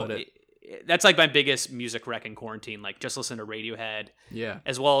good way to put it. That's like my biggest music wreck in quarantine. Like just listen to Radiohead. Yeah.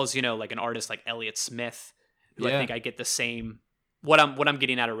 As well as, like an artist like Elliott Smith, who I think I get the same. What I'm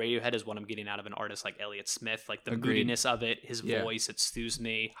getting out of Radiohead is what I'm getting out of an artist like Elliott Smith. Like the moodiness of it, his voice, it soothes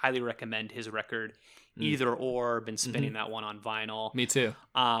me. Highly recommend his record, Either Or. Been spinning that one on vinyl. Me too.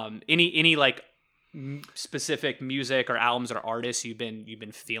 Any like specific music or albums or artists you've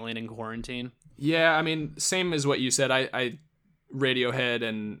been feeling in quarantine? Yeah, I mean, same as what you said. I Radiohead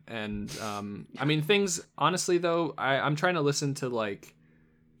and I mean things. Honestly, though, I'm trying to listen to like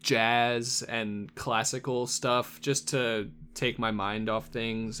jazz and classical stuff just to take my mind off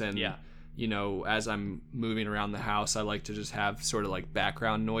things. And as I'm moving around the house, I like to just have sort of like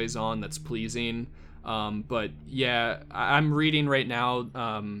background noise on that's pleasing. But yeah, I'm reading right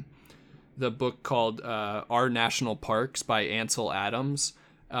now the book called Our National Parks by Ansel Adams.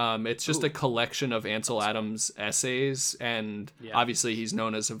 It's just a collection of Ansel Adams' essays, and obviously he's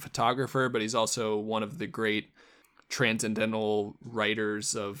known as a photographer, but he's also one of the great transcendental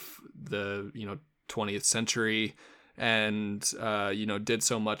writers of the 20th century, and did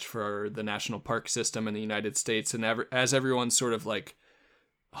so much for the national park system in the United States. And as everyone's sort of like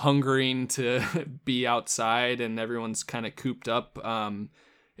hungering to be outside and everyone's kind of cooped up,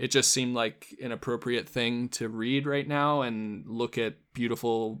 it just seemed like an appropriate thing to read right now and look at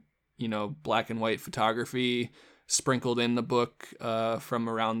beautiful, black and white photography sprinkled in the book from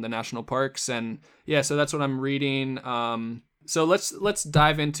around the national parks. And yeah, so that's what I'm reading. So let's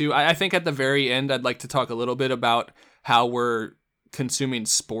dive into, I think at the very end, I'd like to talk a little bit about how we're consuming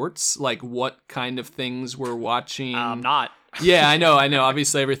sports, like what kind of things we're watching. Not. Yeah, I know.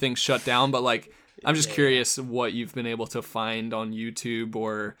 Obviously everything's shut down, but like, I'm just curious what you've been able to find on YouTube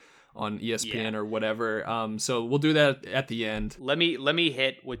or on ESPN or whatever. So we'll do that at the end. Let me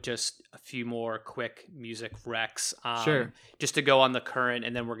hit with just a few more quick music recs. Sure. Just to go on the current,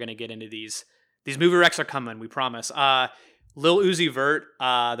 and then we're gonna get into these. These movie recs are coming, we promise. Lil Uzi Vert,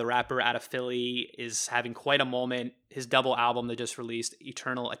 the rapper out of Philly, is having quite a moment. His double album that just released,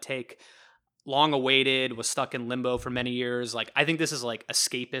 Eternal Atake, long awaited, was stuck in limbo for many years. Like, I think this is like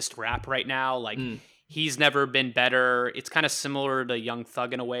escapist rap right now. Like, he's never been better. It's kind of similar to Young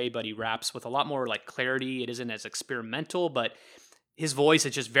Thug in a way, but he raps with a lot more like clarity. It isn't as experimental, but his voice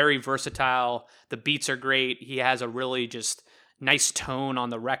is just very versatile. The beats are great. He has a really just nice tone on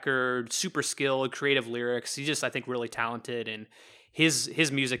the record, super skilled, creative lyrics. He's just, I think, really talented, and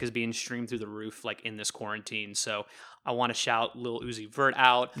his music is being streamed through the roof like in this quarantine. So I want to shout Lil Uzi Vert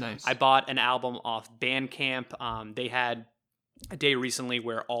out. Nice. I bought an album off Bandcamp. They had a day recently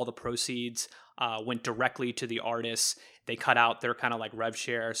where all the proceeds went directly to the artists. They cut out their kind of like rev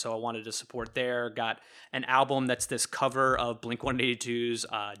share, so I wanted to support there. Got an album that's this cover of Blink-182's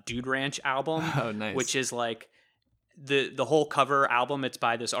Dude Ranch album. Oh, nice. Which is like the whole cover album. It's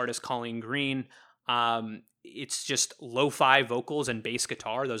by this artist Colleen Green. It's just lo-fi vocals and bass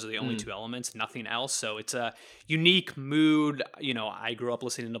guitar. Those are the only two elements, nothing else. So it's a unique mood. I grew up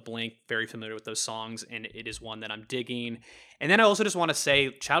listening to Blink, very familiar with those songs, and it is one that I'm digging. And then I also just want to say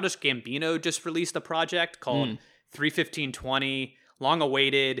Childish Gambino just released a project called 31520, long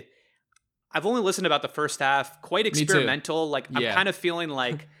awaited. I've only listened to about the first half, quite experimental. Like, I'm kind of feeling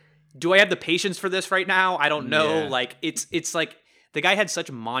like, do I have the patience for this right now? I don't know. Yeah. Like, it's like the guy had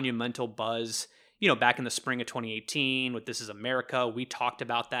such monumental buzz, back in the spring of 2018 with This Is America. We talked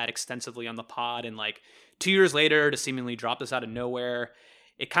about that extensively on the pod, and like 2 years later to seemingly drop this out of nowhere,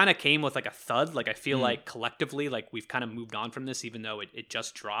 it kind of came with like a thud. Like, I feel like collectively, like we've kind of moved on from this, even though it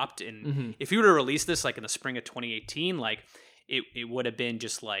just dropped. And if you were to release this like in the spring of 2018, like it would have been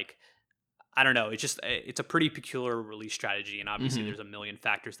just like, I don't know. It's a pretty peculiar release strategy, and obviously there's a million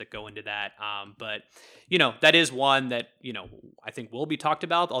factors that go into that. But that is one that I think will be talked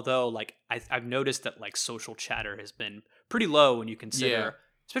about. Although, like I've noticed that like social chatter has been pretty low when you consider,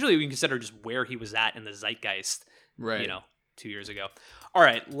 especially when you consider just where he was at in the zeitgeist, right? 2 years ago. All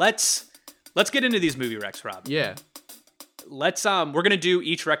right, let's get into these movie recs, Rob. Yeah. Let's we're gonna do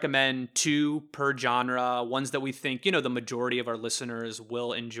each recommend 2 per genre, ones that we think the majority of our listeners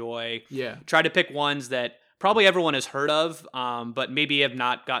will enjoy. Yeah. Try to pick ones that probably everyone has heard of, but maybe have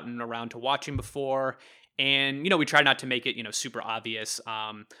not gotten around to watching before. And we try not to make it super obvious.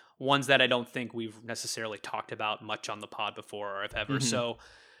 Ones that I don't think we've necessarily talked about much on the pod before or if ever. So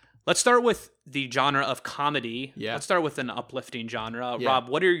Let's start with the genre of comedy. Yeah. Let's start with an uplifting genre. Yeah. Rob,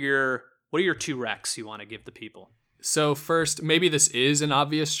 what are your 2 recs you want to give the people? So first, maybe this is an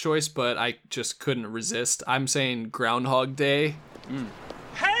obvious choice, but I just couldn't resist. I'm saying Groundhog Day.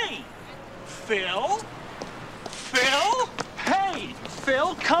 Hey, Phil? Phil? Hey,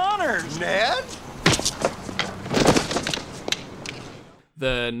 Phil Connors. Ned?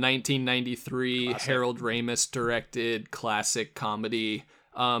 The 1993 Harold Ramis directed classic comedy.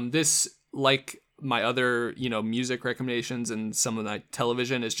 This, like my other, music recommendations and some of my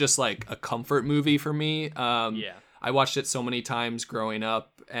television, is just like a comfort movie for me. Yeah. I watched it so many times growing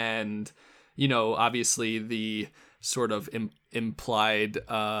up, and, obviously the sort of implied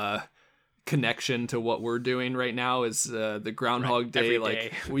connection to what we're doing right now is the Groundhog Day,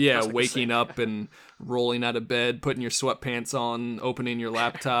 every day. Waking up and rolling out of bed, putting your sweatpants on, opening your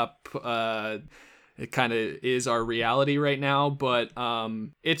laptop. It kind of is our reality right now, but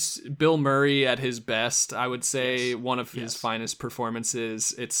it's Bill Murray at his best, I would say. One of his finest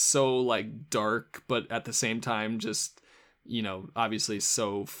performances. It's so like dark, but at the same time just, obviously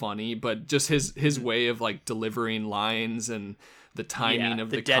so funny, but just his way of like delivering lines and the timing of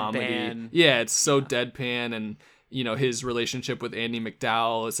the comedy. deadpan. Yeah, it's so deadpan, and his relationship with Andy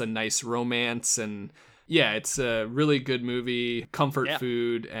McDowell is a nice romance, and yeah, it's a really good movie, comfort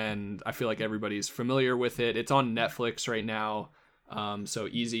food, and I feel like everybody's familiar with it. It's on Netflix right now, so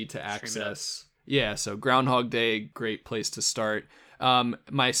easy to access. Yeah, so Groundhog Day, great place to start.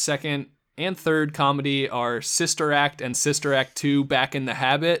 My second and third comedy are Sister Act and Sister Act 2, Back in the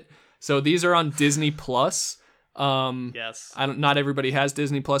Habit. So these are on Disney Plus. Yes. Not everybody has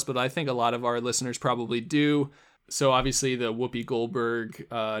Disney Plus, but I think a lot of our listeners probably do. So obviously the Whoopi Goldberg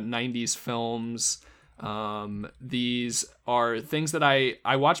 90s films. These are things that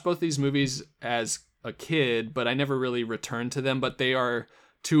I watched both these movies as a kid, but I never really returned to them. But they are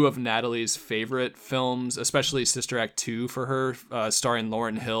 2 of Natalie's favorite films, especially Sister Act 2 for her, starring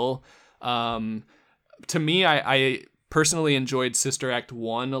Lauryn Hill. To me, I personally enjoyed Sister Act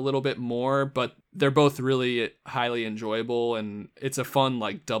 1 a little bit more, but they're both really highly enjoyable, and it's a fun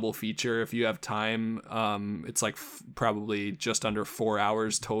like double feature if you have time. It's like probably just under 4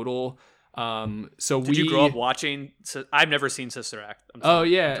 hours total. Did you grow up watching? I've never seen Sister Act. I'm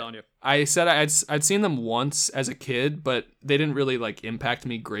telling you. I said I'd seen them once as a kid, but they didn't really like impact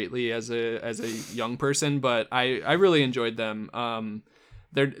me greatly as a young person. But I really enjoyed them.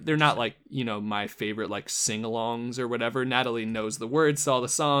 They're not like my favorite like sing-alongs or whatever. Natalie knows the words to all the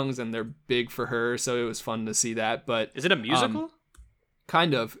songs, and they're big for her, so it was fun to see that. But is it a musical?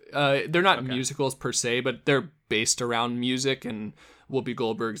 Kind of. They're not musicals per se, but they're based around music, and Whoopi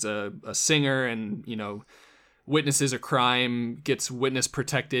Goldberg's a singer, and witnesses a crime, gets witness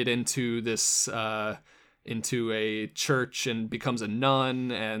protected into this into a church and becomes a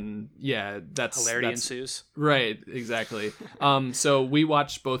nun, and hilarity ensues. Right, exactly. So we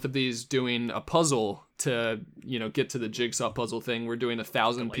watched both of these doing a puzzle to get to the jigsaw puzzle thing. We're doing a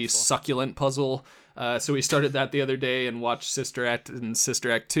 1,000-piece succulent puzzle. So we started that the other day and watched Sister Act and Sister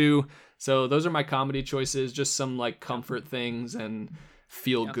Act 2. So those are my comedy choices, just some like comfort things and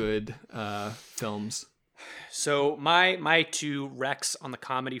feel good films. So my 2 recs on the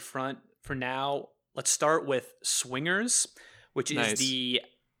comedy front for now, let's start with Swingers, which is the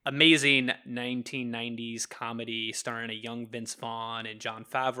amazing 1990s comedy starring a young Vince Vaughn and Jon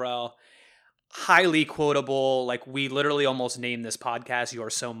Favreau. Highly quotable. Like, we literally almost named this podcast "You're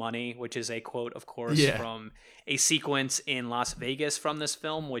So Money," which is a quote, of course, from a sequence in Las Vegas from this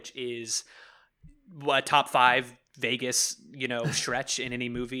film, which is a top 5 Vegas, stretch in any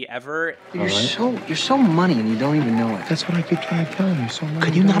movie ever. You're so money and you don't even know it. That's what I keep trying to tell you. So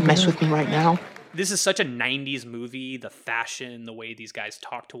Could you not mess with me right now? This is such a 90s movie. The fashion, the way these guys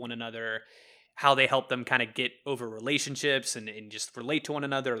talk to one another, how they help them kind of get over relationships and just relate to one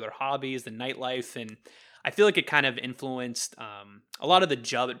another, their hobbies, the nightlife. And I feel like it kind of influenced a lot of the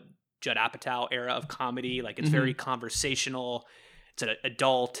Judd Apatow era of comedy. Like, it's very conversational. It's an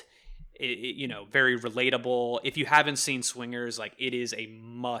adult, very relatable. If you haven't seen Swingers, like, it is a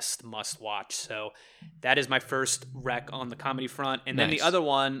must watch. So that is my first rec on the comedy front. And then the other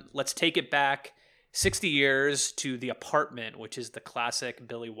one, let's take it back 60 years to The Apartment, which is the classic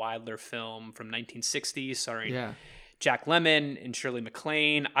Billy Wilder film from 1960, starring Jack Lemmon and Shirley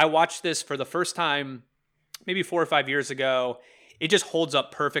MacLaine. I watched this for the first time maybe 4 or 5 years ago. It just holds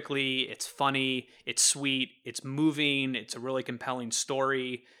up perfectly. It's funny, it's sweet, it's moving, it's a really compelling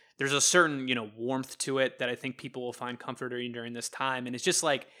story. There's a certain, warmth to it that I think people will find comforting during this time. And it's just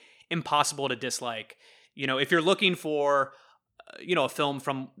like impossible to dislike. If you're looking for, a film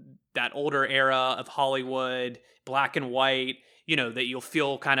from that older era of Hollywood, black and white, that you'll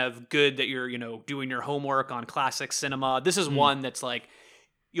feel kind of good that you're, doing your homework on classic cinema. This is one that's like,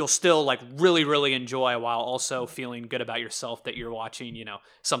 you'll still like really, really enjoy while also feeling good about yourself that you're watching,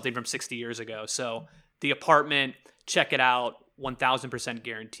 something from 60 years ago. So The Apartment, check it out. 1000%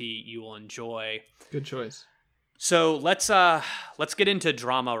 guarantee you will enjoy. Good choice. So let's get into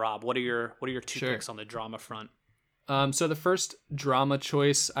drama, Rob. What are your two picks on the drama front? So the first drama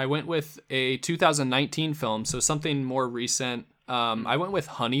choice, I went with a 2019 film, so something more recent. I went with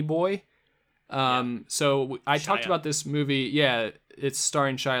Honey Boy. So I talked about this movie. Yeah, it's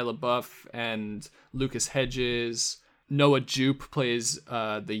starring Shia LaBeouf and Lucas Hedges. Noah Jupe plays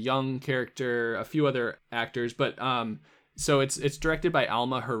the young character, a few other actors, but so it's directed by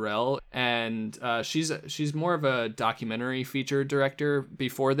Alma Harrell, and she's more of a documentary feature director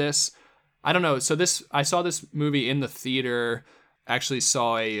before this. I don't know. So I saw this movie in the theater. Actually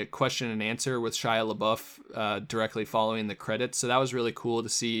saw a question and answer with Shia LaBeouf directly following the credits. So that was really cool to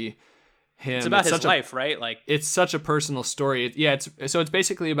see him. It's about his life, right? Like it's such a personal story. It's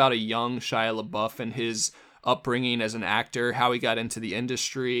basically about a young Shia LaBeouf and his upbringing as an actor, how he got into the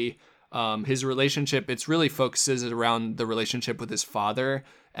industry, his relationship. It's really focuses around the relationship with his father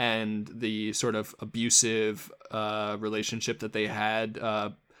and the sort of abusive relationship that they had.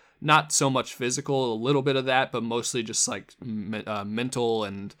 Not so much physical, a little bit of that, but mostly just like mental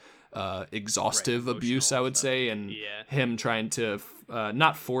and exhaustive abuse, I would say, and him trying to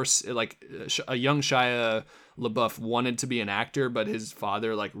not force, like a young Shia LaBeouf wanted to be an actor, but his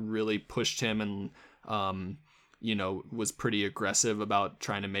father like really pushed him and was pretty aggressive about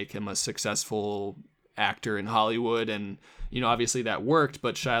trying to make him a successful actor in Hollywood, and obviously that worked,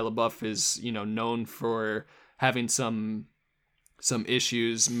 but Shia LaBeouf is known for having some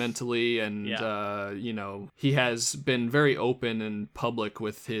issues mentally, and he has been very open and public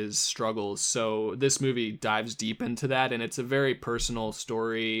with his struggles. So this movie dives deep into that, and it's a very personal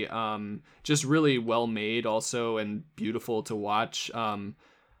story, just really well made also, and beautiful to watch.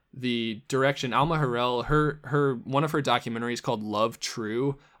 The direction, Alma Harrell, her one of her documentaries called Love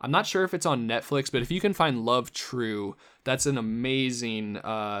True. I'm not sure if it's on Netflix, but if you can find Love True, that's an amazing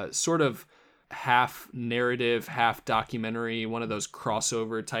sort of half narrative, half documentary, one of those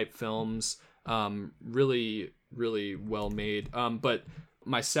crossover type films. Really, really well made. But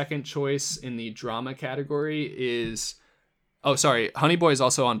my second choice in the drama category is, Honey Boy is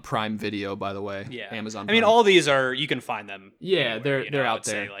also on Prime Video, by the way. Yeah, Amazon Prime. I mean, all these you can find them. Yeah, they're out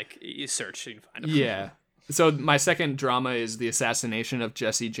there. Say, like, you search, you can find them. Yeah. So my second drama is The Assassination of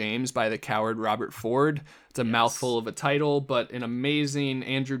Jesse James by the coward Robert Ford. It's a mouthful of a title, but an amazing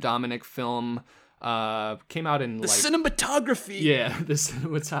Andrew Dominik film. Came out in cinematography. Yeah, the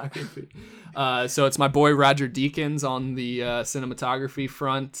cinematography. So it's my boy Roger Deakins on the cinematography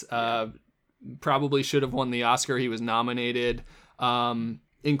front. Probably should have won the Oscar. He was nominated.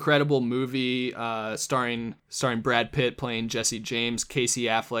 Incredible movie, starring Brad Pitt playing Jesse James. Casey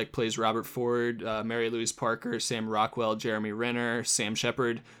Affleck plays Robert Ford. Mary Louise Parker, Sam Rockwell, Jeremy Renner, Sam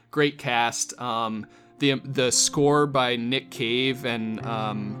Shepard. Great cast. The score by Nick Cave and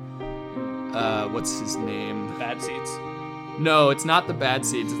what's his name? Bad Seeds. No, it's not the Bad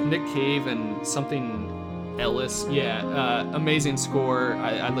Seeds. It's Nick Cave and something Ellis. Yeah, amazing score.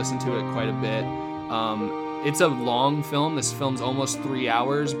 I listened to it quite a bit. It's a long film. This film's almost 3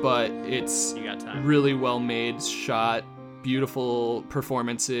 hours, but it's really well made, shot, beautiful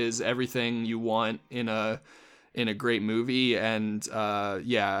performances, everything you want in a great movie. And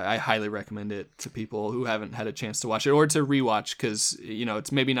I highly recommend it to people who haven't had a chance to watch it or to rewatch, because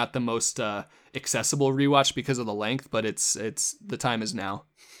it's maybe not the most accessible rewatch because of the length, but it's the time is now.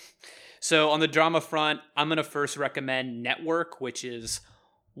 So on the drama front, I'm gonna first recommend Network, which is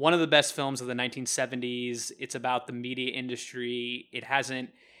one of the best films of the 1970s. It's about the media industry. It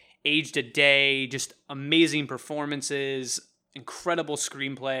hasn't aged a day. Just amazing performances, incredible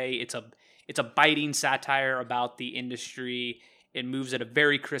screenplay. It's a biting satire about the industry. It moves at a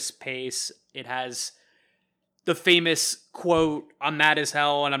very crisp pace. It has the famous quote, "I'm mad as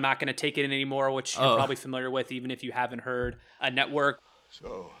hell and I'm not going to take it anymore," which you're probably familiar with, even if you haven't heard A Network.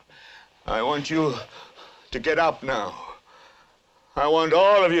 So, I want you to get up now. I want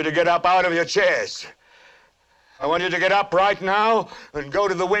all of you to get up out of your chairs. I want you to get up right now and go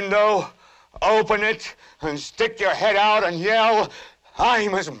to the window, open it, and stick your head out and yell,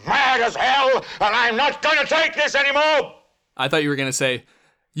 "I'm as mad as hell, and I'm not going to take this anymore!" I thought you were going to say,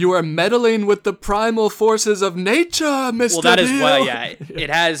 "You are meddling with the primal forces of nature, Mr. Well, that is Hill." well, yeah. It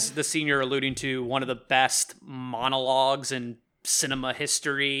has the scene you're alluding to, one of the best monologues in cinema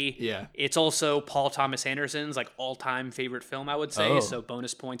history. Yeah. It's also Paul Thomas Anderson's like all-time favorite film, I would say. Oh. So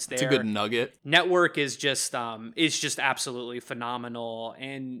bonus points there. It's a good nugget. Network is just absolutely phenomenal.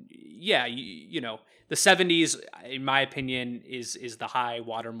 And yeah, you know, the 70s, in my opinion, is the high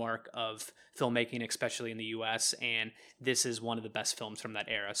watermark of filmmaking, especially in the US, and this is one of the best films from that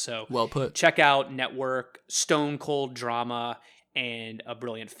era. So well put. Check out Network, stone cold drama, and a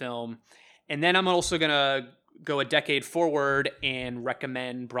brilliant film. And then I'm also gonna go a decade forward and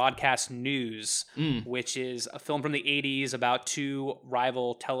recommend Broadcast News, which is a film from the 80s about two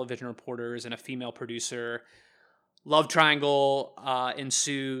rival television reporters and a female producer. Love triangle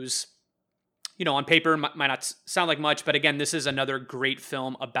ensues. You know, on paper might not sound like much, but again, this is another great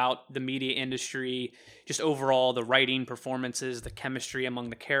film about the media industry, just overall the writing, performances, the chemistry among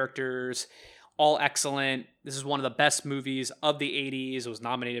the characters, all excellent. This is one of the best movies of the 80s. It was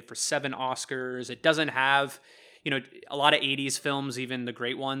nominated for 7 Oscars. It doesn't have, you know, a lot of 80s films, even the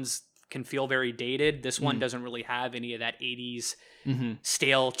great ones, can feel very dated. This one doesn't really have any of that 80s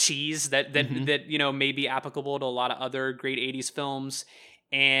stale cheese that you know, may be applicable to a lot of other great 80s films.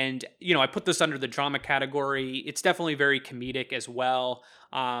 And, you know, I put this under the drama category. It's definitely very comedic as well.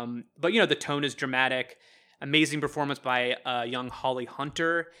 But, you know, the tone is dramatic. Amazing performance by young Holly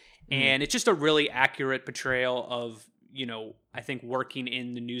Hunter. And it's just a really accurate portrayal of, you know, I think working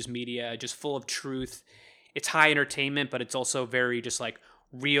in the news media, just full of truth. It's high entertainment, but it's also very just like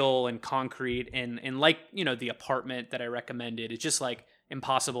real and concrete. And like, you know, The Apartment that I recommended, it's just like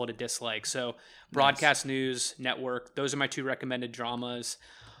impossible to dislike. So Broadcast News, Network, those are my 2 recommended dramas.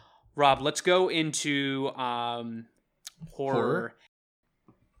 Rob, let's go into horror.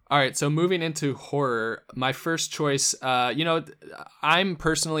 All right, so moving into horror, my first choice, you know, I'm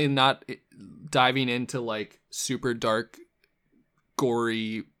personally not diving into like super dark,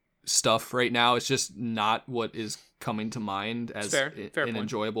 gory stuff right now. It's just not what is coming to mind as fair an point.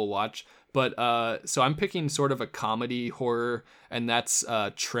 enjoyable watch. But so I'm picking sort of a comedy horror, and that's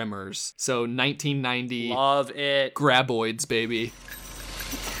Tremors. So 1990. Love it. Graboids, baby.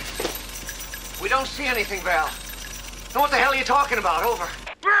 We don't see anything, Val. Then what the hell are you talking about? Over.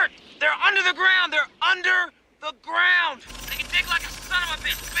 Bert, they're under the ground. They're under the ground. They can dig like a son of a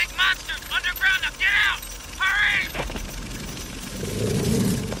bitch. Big monsters underground. Now get out. Hurry.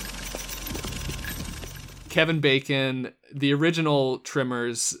 Kevin Bacon, the original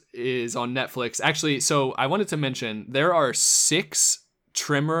Tremors is on Netflix. Actually, so I wanted to mention there are 6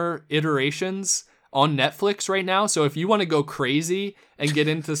 Tremor iterations on Netflix right now. So if you want to go crazy and get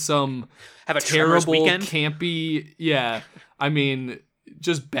into some have a terrible weekend, campy, yeah, I mean,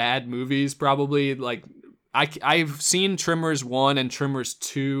 just bad movies probably. Like I've seen Tremors 1 and Tremors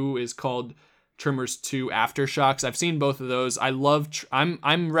 2 is called Tremors 2 Aftershocks. I've seen both of those. I love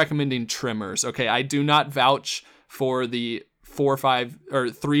I'm recommending Tremors. Okay, I do not vouch for the 4, 5 or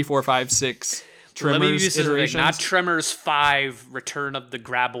 3, 4, 5, 6 Tremors iterations. Not Tremors 5 Return of the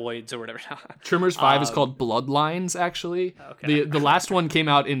Graboids or whatever. Tremors 5 is called Bloodlines, actually. Okay. The last one came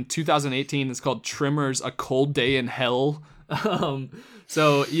out in 2018. It's called Tremors: A Cold Day in Hell.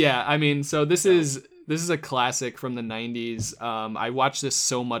 So yeah, I mean, so this is a classic from the 90s. I watched this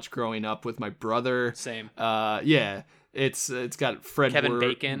so much growing up with my brother. Same. Yeah. It's got Kevin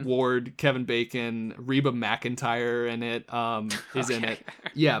Bacon, Reba McEntire in it, is in it.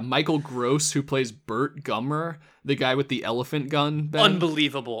 Yeah, Michael Gross, who plays Burt Gummer, the guy with the elephant gun. Ben.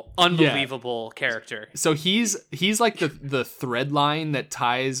 Unbelievable character. So he's like the thread line that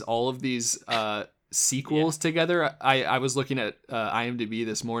ties all of these sequels together. I was looking at IMDb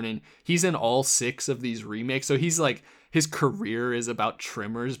this morning. He's in all 6 of these remakes. So he's like, his career is about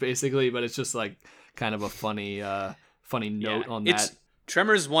Tremors basically, but it's just like kind of a funny note on that.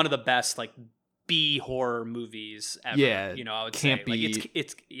 Tremors is one of the best like B horror movies ever. Yeah, you know, I would can't say be. Like,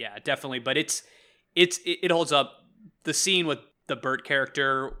 it's yeah, definitely, but it holds up. The scene with the Burt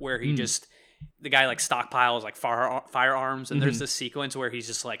character where he just the guy like stockpiles like firearms, and there's this sequence where he's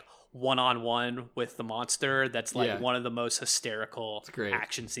just like one-on-one with the monster. That's like one of the most hysterical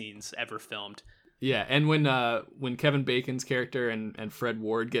action scenes ever filmed. Yeah, and when Kevin Bacon's character and Fred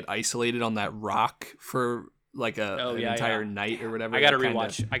Ward get isolated on that rock for like an entire night or whatever. I gotta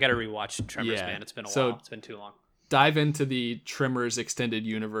rewatch Tremors, man. It's been a while. It's been too long. Dive into the Tremors extended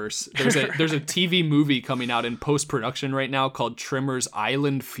universe. There's a TV movie coming out in post-production right now called Tremors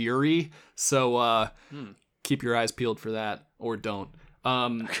Island Fury. So keep your eyes peeled for that, or don't.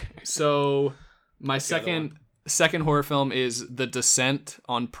 So my second horror film is The Descent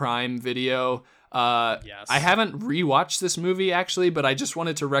on Prime Video. Yes. I haven't rewatched this movie actually, but I just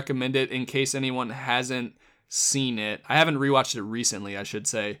wanted to recommend it in case anyone hasn't seen it. I haven't rewatched it recently, I should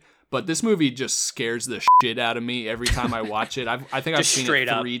say, But this movie just scares the shit out of me every time I watch it. I think I've seen it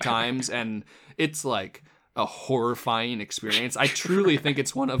 3 times, and it's like a horrifying experience. I truly think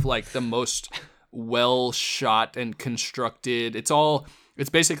it's one of like the most well shot and constructed. It's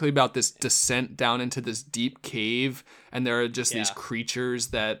basically about this descent down into this deep cave, and there are just these creatures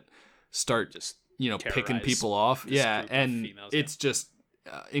that start just picking people off. Yeah, and it's just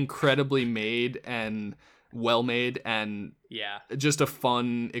incredibly made and well made, and just a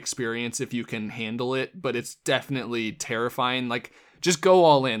fun experience if you can handle it. But it's definitely terrifying. Like, just go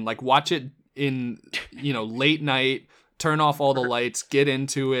all in. Like, watch it in late night. Turn off all the lights. Get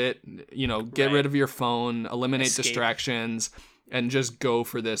into it. Get rid of your phone. Eliminate distractions, and just go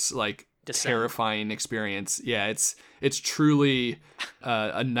for this like terrifying experience. Yeah, it's truly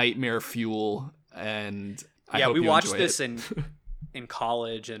a nightmare fuel, and I hope we you watched enjoy this it. in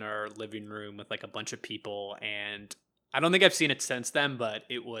college in our living room with like a bunch of people, and I don't think I've seen it since then, but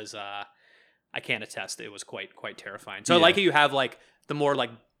it was I can't attest, it was quite terrifying. So I like how you have like the more like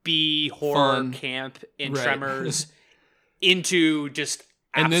B horror Fun. Camp in Tremors into just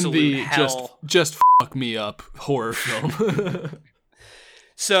and absolute then the hell. just fuck me up horror film.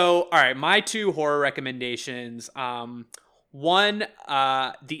 So, all right, my 2 horror recommendations. One,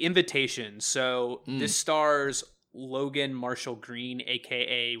 The Invitation. So this stars Logan Marshall Green,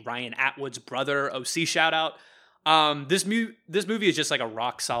 aka Ryan Atwood's brother. OC shout out. This movie is just like a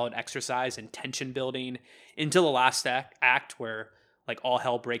rock solid exercise in tension building until the last act where like all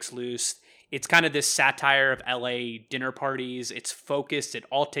hell breaks loose. It's kind of this satire of LA dinner parties. It's focused. It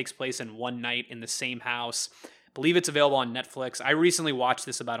all takes place in one night in the same house. I believe it's available on Netflix. I recently watched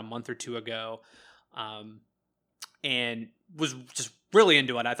this about a month or 2 ago, and was just really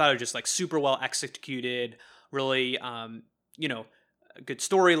into it. I thought it was just like super well executed, really, a good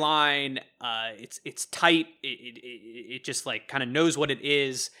storyline. It's tight. It just like kind of knows what it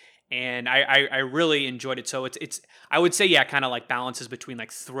is. And I really enjoyed it. So it's I would say, kind of like balances between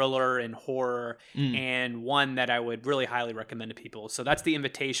like thriller and horror, and one that I would really highly recommend to people. So that's The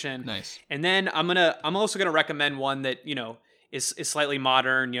Invitation. Nice. And then I'm also gonna recommend one that is slightly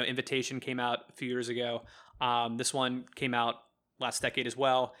modern. Invitation came out a few years ago. This one came out last decade as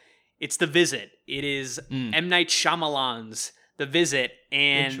well. It's The Visit. It is M. Night Shyamalan's The Visit,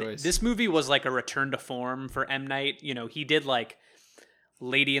 and this movie was like a return to form for M. Night. He did like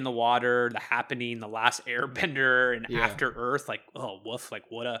Lady in the Water, The Happening, The Last Airbender, and After Earth. Like, oh woof, like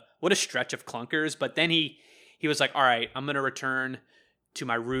what a stretch of clunkers. But then he was like, all right, I'm gonna return to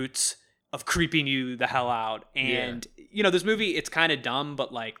my roots of creeping you the hell out. And this movie, it's kind of dumb,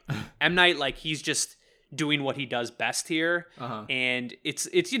 but like M. Night, like he's just doing what he does best here. And it's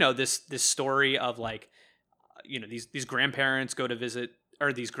this story of like these grandparents go to visit,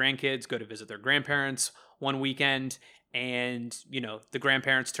 or these grandkids go to visit their grandparents one weekend. And, the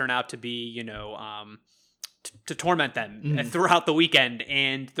grandparents turn out to be, to torment them throughout the weekend.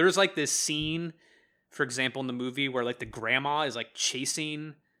 And there's like this scene, for example, in the movie where like the grandma is like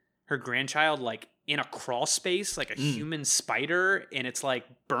chasing her grandchild, like in a crawl space, like a human spider. And it's like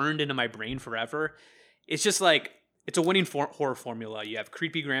burned into my brain forever. It's just like, it's a winning horror formula. You have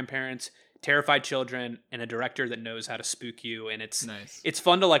creepy grandparents, terrified children, and a director that knows how to spook you. And it's nice. It's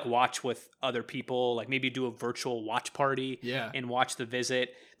fun to like watch with other people, like maybe do a virtual watch party and watch The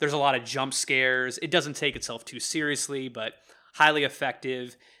Visit. There's a lot of jump scares. It doesn't take itself too seriously, but highly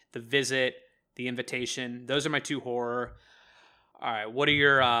effective. The Visit, The Invitation. Those are my 2 horror. All right, what are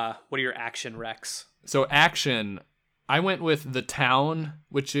your action recs? So action, I went with The Town,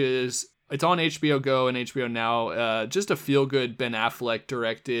 which it's on HBO Go and HBO Now. Just a feel-good Ben Affleck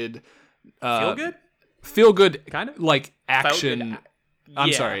directed. Feel good kind of like action.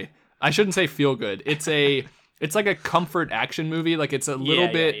 I'm sorry, I shouldn't say feel good. It's like a comfort action movie. Like it's a little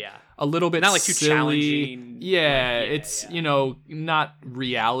bit not like too silly. Challenging. It's not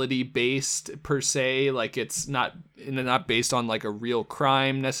reality based per se. Like it's not based on like a real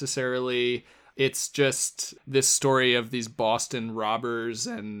crime necessarily. It's just this story of these Boston robbers,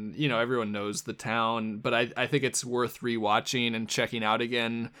 and everyone knows The Town, but I think it's worth rewatching and checking out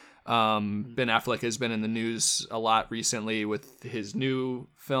again. Ben Affleck has been in the news a lot recently with his new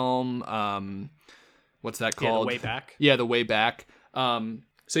film. What's that called? The Way Back. Yeah, The Way Back.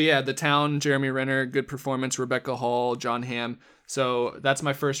 So yeah, The Town, Jeremy Renner, good performance, Rebecca Hall, John Hamm. So that's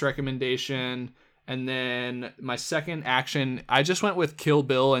my first recommendation. And then my second action, I just went with Kill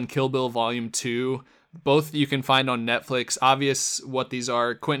Bill and Kill Bill Volume 2. Both you can find on Netflix. Obvious what these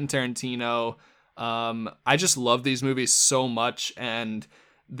are. Quentin Tarantino. I just love these movies so much, and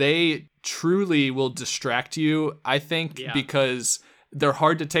they truly will distract you, I think, because they're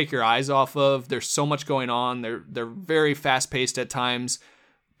hard to take your eyes off of. There's so much going on. They're very fast-paced at times,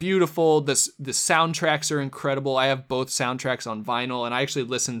 beautiful. The soundtracks are incredible. I have both soundtracks on vinyl, and I actually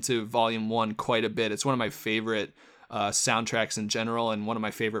listened to Volume 1 quite a bit. It's one of my favorite soundtracks in general, and one of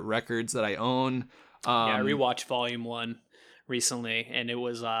my favorite records that I own. I rewatched Volume 1 recently, and it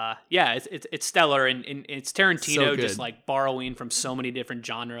was it's stellar, and it's Tarantino just like borrowing from so many different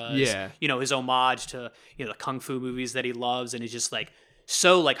genres. His homage to the kung fu movies that he loves, and he's just like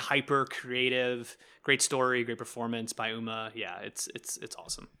so like hyper creative. Great story, great performance by Uma. It's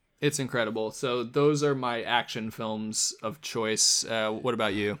awesome. It's incredible. So those are my action films of choice. What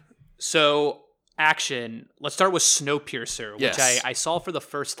about you? So action, let's start with Snowpiercer, which Yes. I saw for the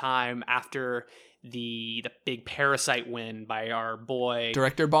first time after the big Parasite win by our boy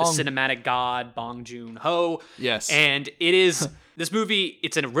Director Bong, the cinematic god Bong Joon-ho. Yes. And it is this movie,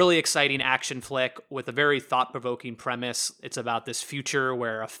 it's a really exciting action flick with a very thought-provoking premise. It's about this future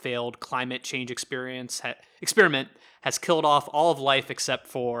where a failed climate change experiment has killed off all of life except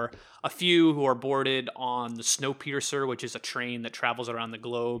for a few who are boarded on the Snowpiercer, which is a train that travels around the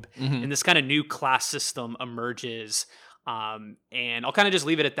globe. Mhm. And this kind of new class system emerges. And I'll kind of just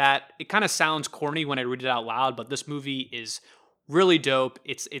leave it at that. It kind of sounds corny when I read it out loud, but this movie is really dope.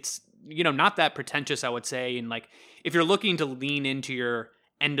 It's not that pretentious, I would say. And like, if you're looking to lean into your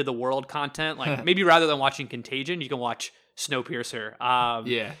end of the world content, like maybe rather than watching Contagion, you can watch Snowpiercer.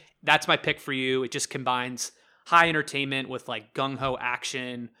 That's my pick for you. It just combines high entertainment with like gung-ho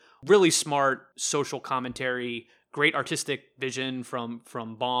action, really smart social commentary, great artistic vision from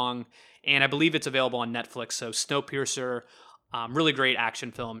Bong. And I believe it's available on Netflix. So Snowpiercer, really great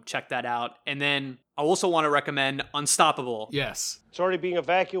action film. Check that out. And then I also want to recommend Unstoppable. Yes. It's already being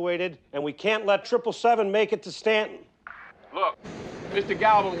evacuated, and we can't let 777 make it to Stanton. Look, Mr.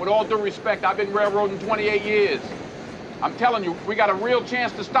 Galvin, with all due respect, I've been railroading 28 years. I'm telling you, we got a real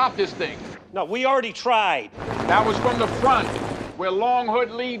chance to stop this thing. No, we already tried. That was from the front, where Long Hood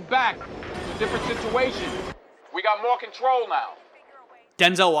lead back. It's a different situation. We got more control now.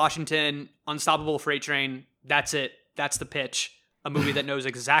 Denzel Washington, Unstoppable Freight Train. That's it. That's the pitch. A movie that knows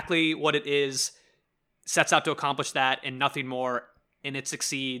exactly what it is, sets out to accomplish that and nothing more, and it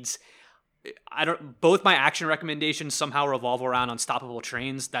succeeds. Both my action recommendations somehow revolve around Unstoppable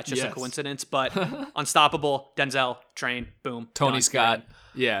Trains. That's just a coincidence, but Unstoppable, Denzel, Train, boom. Tony done. Scott.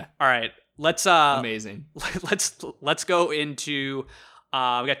 Yeah. All right. Let's amazing. Let's go into we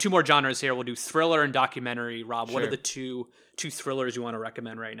got two more genres here. We'll do thriller and documentary. Rob, what are the two thrillers you want to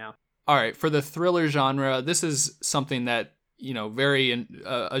recommend right now? All right, for the thriller genre, this is something that,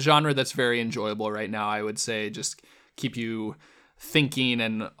 a genre that's very enjoyable right now, I would say. Just keep you thinking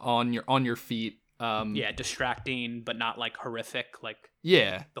and on your feet. Distracting, but not like horrific, like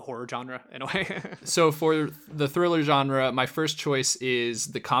the horror genre in a way. So for the thriller genre, my first choice is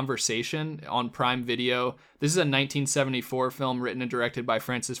The Conversation on Prime Video. This is a 1974 film written and directed by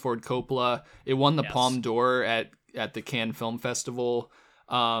Francis Ford Coppola. It won the Palme d'Or at the Cannes Film Festival.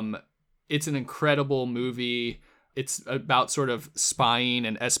 It's an incredible movie. It's about sort of spying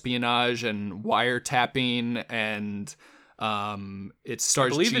and espionage and wiretapping, and it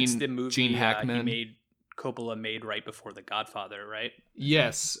stars it's the movie Gene Hackman. Coppola made right before The Godfather, right?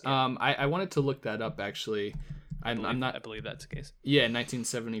 Yes. I wanted to look that up, actually. I believe that's the case. Yeah,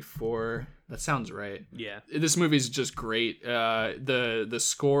 1974. That sounds right. Yeah. This movie is just great. The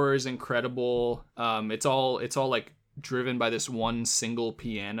score is incredible. It's all like driven by this one single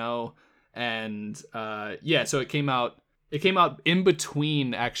piano, and so it came out in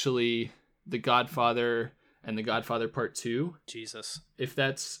between actually The Godfather and The Godfather Part 2. Jesus. If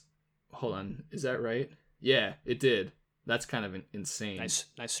that's hold on, is that right? Yeah, it did. That's kind of insane. Nice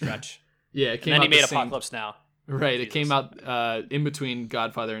stretch. Yeah, it came and then out he made Apocalypse Now. Right, Jesus. It came out in between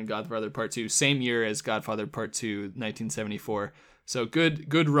Godfather and Godfather Part 2, same year as Godfather Part 2, 1974. So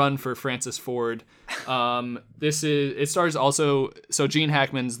good run for Francis Ford. It stars also, so Gene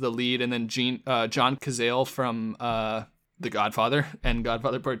Hackman's the lead, and then John Cazale from The Godfather and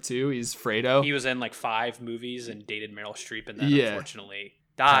Godfather Part 2. He's Fredo. He was in like 5 movies and dated Meryl Streep, and then unfortunately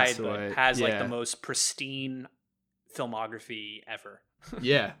died, but has like the most pristine filmography ever.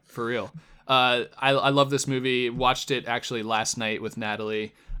 Yeah, for real. I love this movie. Watched it actually last night with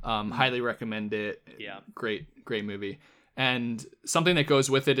Natalie. Highly recommend it. Yeah. Great movie. And something that goes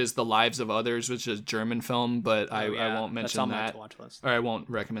with it is The Lives of Others, which is a German film, but I won't mention That's on that. my watch list. Or I won't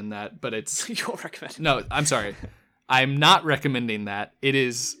recommend that, but it's... You won't recommend it. No, I'm sorry. I'm not recommending that. It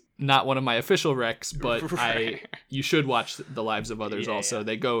is not one of my official recs, but Right. you should watch The Lives of Others also. Yeah.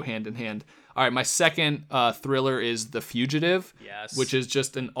 They go hand in hand. All right, my second thriller is The Fugitive, Yes. which is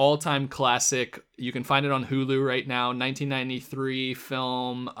just an all-time classic. You can find it on Hulu right now. 1993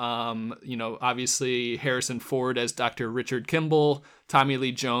 film. Obviously Harrison Ford as Dr. Richard Kimball. Tommy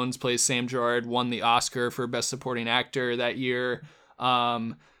Lee Jones plays Sam Gerard. Won the Oscar for Best Supporting Actor that year.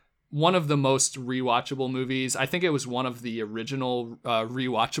 One of the most rewatchable movies. I think it was one of the original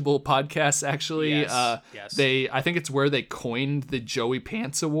rewatchable podcasts, actually. Yes. I think it's where they coined the Joey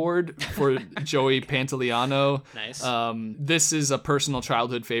Pants Award for Joey Pantoliano. Nice. This is a personal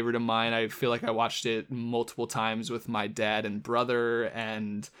childhood favorite of mine. I feel like I watched it multiple times with my dad and brother,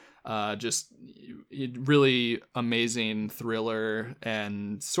 and just really amazing thriller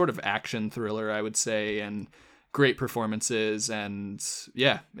and sort of action thriller, I would say, and great performances, and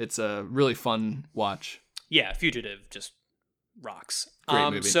yeah, it's a really fun watch. Yeah, Fugitive just rocks. Great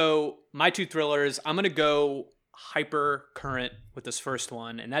movie. So my two thrillers, I'm gonna go hyper current with this first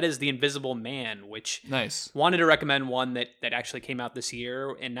one, and that is The Invisible Man, which Nice. wanted to recommend one that actually came out this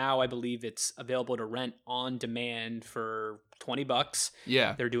year, and now I believe it's available to rent on demand for $20.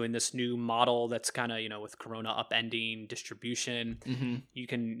 Yeah. They're doing this new model that's kind of, with Corona upending distribution. Mm-hmm. You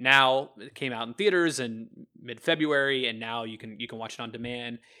can now, it came out in theaters in mid-February, and now you can watch it on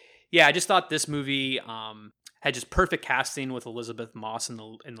demand. Yeah, I just thought this movie had just perfect casting with Elizabeth Moss in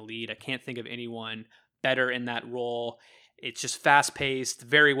the lead. I can't think of anyone better in that role. It's just fast-paced,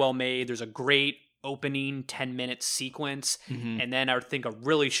 very well made. There's a great opening 10-minute sequence, and then I would think a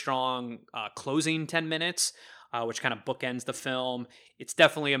really strong closing 10 minutes, which kind of bookends the film. It's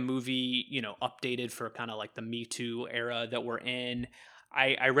definitely a movie, updated for kind of like the Me Too era that we're in.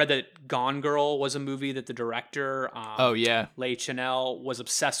 I read that Gone Girl was a movie that the director, Leigh Chanel, was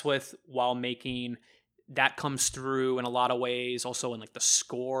obsessed with while making. That comes through in a lot of ways. Also in like the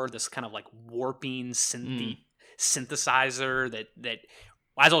score, this kind of like warping synthesizer that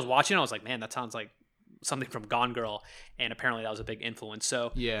as I was watching, I was like, man, that sounds like something from Gone Girl, and apparently that was a big influence.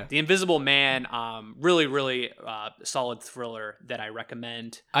 So yeah, The Invisible Man, really, really solid thriller that I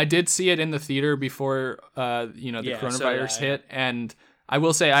recommend. I did see it in the theater before the coronavirus hit, and I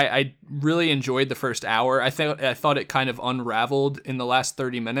will say I really enjoyed the first hour. I thought it kind of unraveled in the last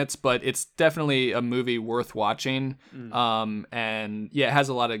 30 minutes, but it's definitely a movie worth watching. And yeah, it has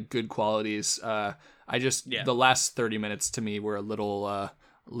a lot of good qualities. The last 30 minutes to me were a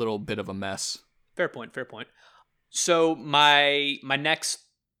little bit of a mess. Fair point. So my next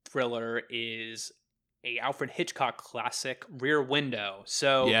thriller is a Alfred Hitchcock classic, Rear Window.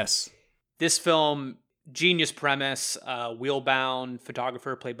 So yes, this film, genius premise, wheel-bound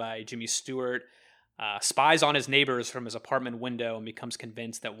photographer played by Jimmy Stewart spies on his neighbors from his apartment window and becomes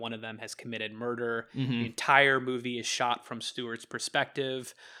convinced that one of them has committed murder. The entire movie is shot from Stewart's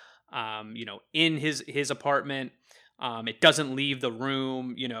perspective, in his apartment. It doesn't leave the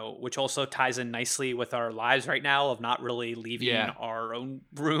room, which also ties in nicely with our lives right now of not really leaving our own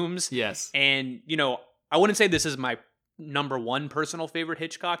rooms. Yes. And, I wouldn't say this is my number one personal favorite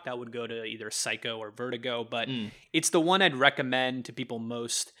Hitchcock. That would go to either Psycho or Vertigo, but it's the one I'd recommend to people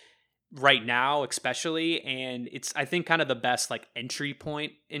most right now, especially. And it's, I think, kind of the best like entry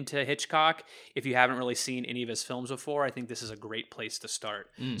point into Hitchcock. If you haven't really seen any of his films before, I think this is a great place to start.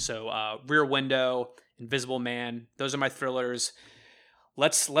 So Rear Window, Invisible Man, those are my thrillers.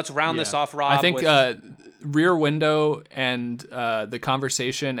 Let's round this off, Rob. I think Rear Window and The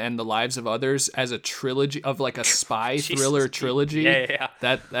Conversation and The Lives of Others as a trilogy of like a spy thriller trilogy. Yeah.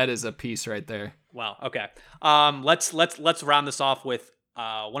 That is a piece right there. Wow. Okay. Let's round this off with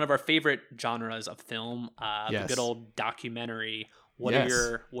one of our favorite genres of film, the good old documentary. What are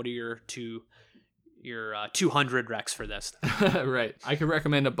your 200 recs for this? Right. I could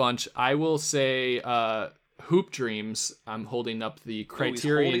recommend a bunch. I will say Hoop Dreams. I'm holding up the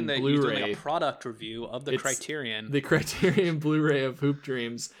Criterion Blu-ray. He's doing a product review of the Criterion. The Criterion Blu-ray of Hoop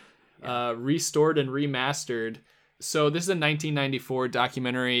Dreams, restored and remastered. So this is a 1994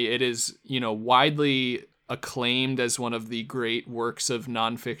 documentary. It is, widely acclaimed as one of the great works of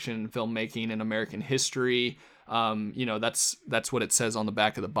nonfiction filmmaking in American history. That's what it says on the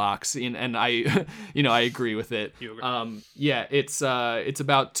back of the box, and I, I agree with it. You agree? It's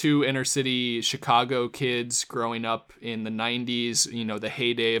about two inner city Chicago kids growing up in the 90s, the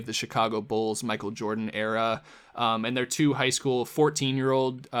heyday of the Chicago Bulls, Michael Jordan era. And they're two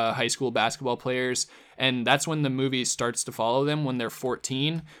 14-year-old high school basketball players. And that's when the movie starts to follow them when they're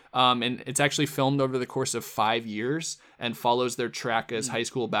 14. And it's actually filmed over the course of 5 years and follows their track as high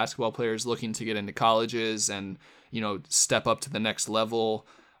school basketball players looking to get into colleges and, step up to the next level.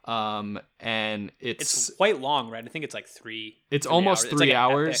 And it's quite long, right? I think it's like 3. It's almost 3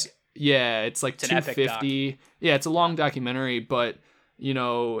 hours. Yeah, it's like It's an epic 250. Yeah, it's a long documentary, but you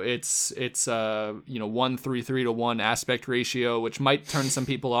know, it's 1:33 to 1 aspect ratio, which might turn some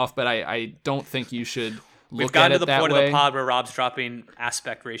people off, but I don't think you should look We've gotten at to it the that point way. of the pod where Rob's dropping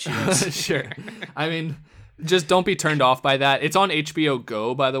aspect ratios. Sure. I mean, just don't be turned off by that. It's on HBO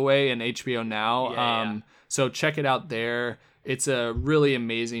Go, by the way, and HBO Now. Yeah. So check it out there. It's a really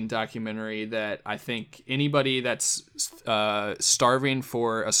amazing documentary that I think anybody that's starving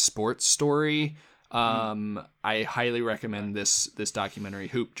for a sports story, I highly recommend this documentary,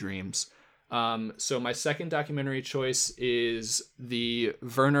 Hoop Dreams. So my second documentary choice is the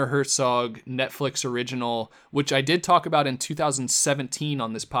Werner Herzog Netflix original, which I did talk about in 2017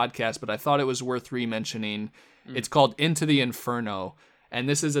 on this podcast, but I thought it was worth re-mentioning. It's called Into the Inferno, and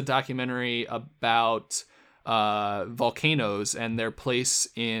this is a documentary about volcanoes and their place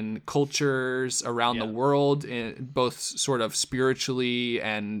in cultures around the world, both sort of spiritually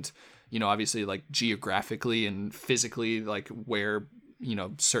and, you know, obviously like geographically and physically, like where, you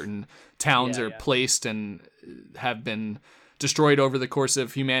know, certain towns are placed and have been destroyed over the course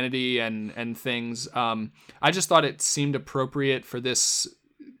of humanity and things. I just thought it seemed appropriate for this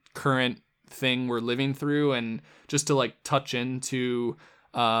current thing we're living through, and just to like touch into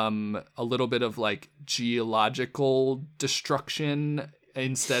a little bit of like geological destruction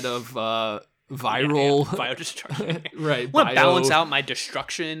instead of viral biodestruction. Right. I want to balance out my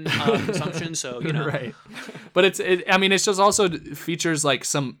destruction consumption, so you know. Right. But it's just also features like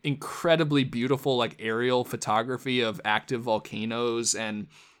some incredibly beautiful like aerial photography of active volcanoes, and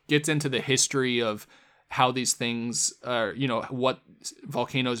gets into the history of how these things are, you know, what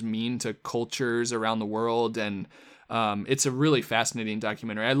volcanoes mean to cultures around the world. And it's a really fascinating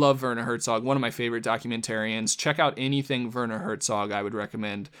documentary. I love Werner Herzog, one of my favorite documentarians. Check out anything Werner Herzog, I would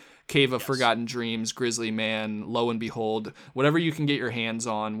recommend. Cave of Forgotten Dreams, Grizzly Man, Lo and Behold, whatever you can get your hands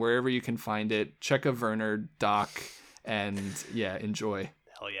on, wherever you can find it, check a Werner doc, and yeah, enjoy.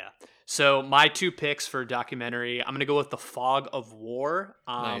 Hell yeah. So my 2 picks for documentary, I'm going to go with The Fog of War,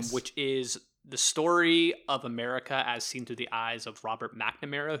 Nice. which is the story of America as seen through the eyes of Robert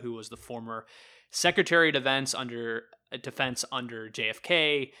McNamara, who was the former Secretary of Defense under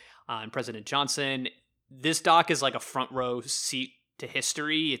JFK and President Johnson. This doc is like a front row seat to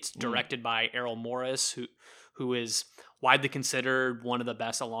history. It's directed by Errol Morris, who is widely considered one of the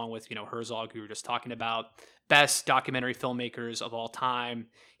best, along with, you know, Herzog, who we were just talking about, best documentary filmmakers of all time.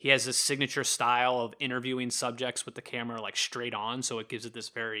 He has this signature style of interviewing subjects with the camera like straight on, so it gives it this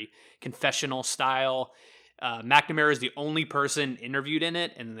very confessional style. McNamara is the only person interviewed in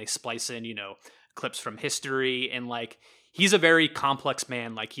it, and then they splice in, you know, clips from history, and like he's a very complex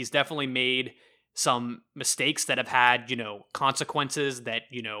man. Like he's definitely made some mistakes that have had, you know, consequences that,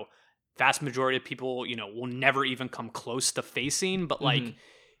 you know, vast majority of people, you know, will never even come close to facing. But like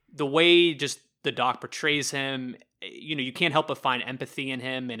the way just the doc portrays him, you know, you can't help but find empathy in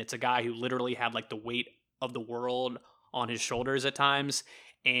him. And it's a guy who literally had like the weight of the world on his shoulders at times.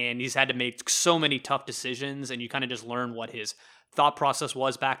 And he's had to make so many tough decisions, and you kind of just learn what his thought process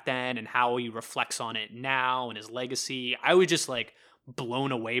was back then and how he reflects on it now and his legacy. I was just like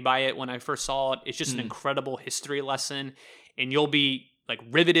blown away by it when I first saw it. It's just an incredible history lesson, and you'll be like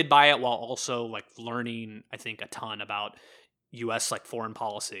riveted by it while also like learning, I think, a ton about U.S. like foreign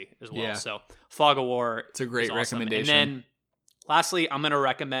policy as well. Yeah. So Fog of War, it's a great is awesome. recommendation. And then lastly, I'm going to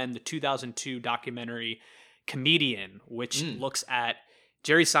recommend the 2002 documentary Comedian, which looks at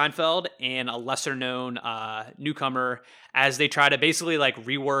Jerry Seinfeld and a lesser known newcomer as they try to basically like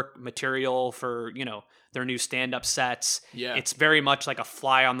rework material for, you know, their new stand-up sets. Yeah. It's very much like a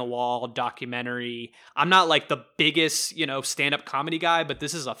fly on the wall documentary. I'm not like the biggest, you know, stand-up comedy guy, but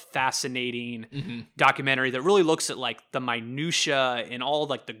this is a fascinating documentary that really looks at like the minutia and all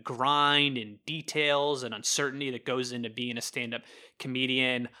like the grind and details and uncertainty that goes into being a stand-up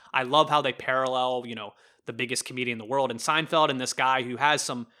comedian. I love how they parallel, you know, the biggest comedian in the world and Seinfeld, and this guy who has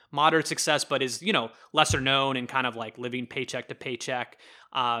some moderate success but is, you know, lesser known and kind of like living paycheck to paycheck.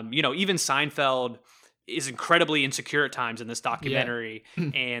 You know, even Seinfeld is incredibly insecure at times in this documentary.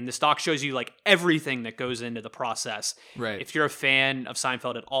 And this doc shows you like everything that goes into the process. Right. If you're a fan of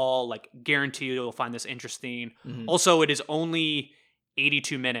Seinfeld at all, like guarantee you'll find this interesting. Also, it is only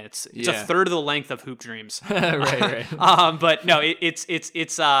 82 minutes. It's a third of the length of Hoop Dreams. right. But no,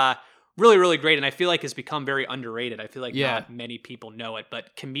 it's really, really great. And I feel like it's become very underrated. I feel like not many people know it,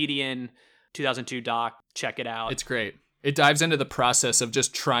 but Comedian 2002 doc, check it out. It's great. It dives into the process of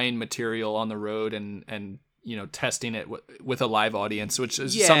just trying material on the road and you know, testing it with a live audience, which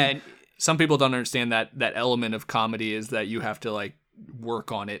is some people don't understand that element of comedy is that you have to like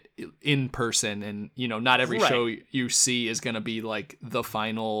work on it in person, and not every show you see is going to be like the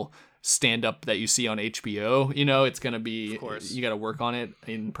final stand-up that you see on HBO. It's going to be, you got to work on it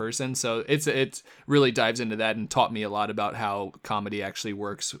in person. So it really dives into that and taught me a lot about how comedy actually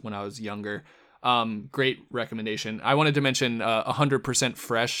works when I was younger. Great recommendation. I wanted to mention 100%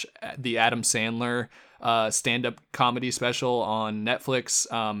 Fresh, the Adam Sandler stand-up comedy special on Netflix.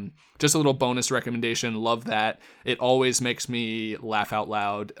 Just a little bonus recommendation. Love that. It always makes me laugh out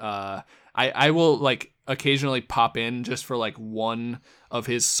loud. I will like occasionally pop in just for like one of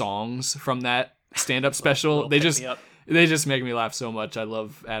his songs from that stand-up special. They just make me laugh so much. I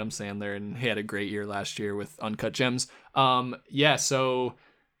love Adam Sandler, and he had a great year last year with Uncut Gems. So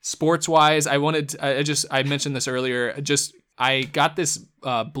sports-wise, I mentioned this earlier. I got this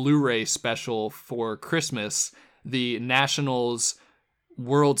Blu-ray special for Christmas, the Nationals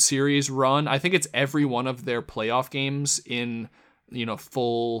World Series run. I think it's every one of their playoff games in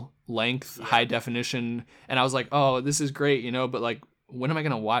full length, high definition. And I was like, oh, this is great, but like, when am I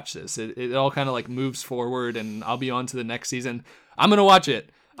going to watch this? It all kind of like moves forward, and I'll be on to the next season. I'm going to watch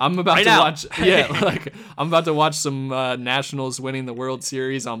it. I'm about to watch. I'm about to watch some Nationals winning the World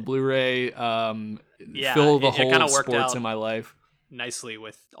Series on Blu-ray. Fill the whole sports in my life nicely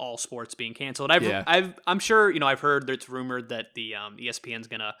with all sports being canceled. I'm sure, I've heard there's rumored that the ESPN's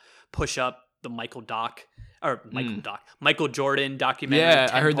going to push up the Michael Jordan documentary. Yeah,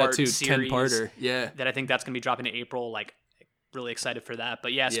 I heard that too. 10-parter. Yeah. That I think that's going to be dropping in April. Like, really excited for that.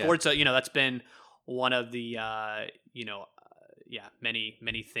 But sports, that's been one of the,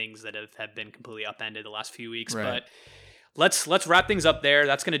 many things that have been completely upended the last few weeks. Right. But let's wrap things up there.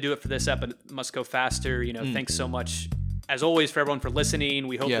 That's going to do it for this episode. Must Go Faster. Thanks so much, as always, for everyone for listening.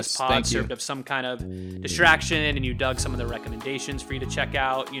 We hope this pod served up some kind of distraction, and you dug some of the recommendations for you to check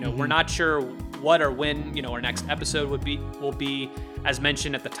out. We're not sure what or when our next episode will be. As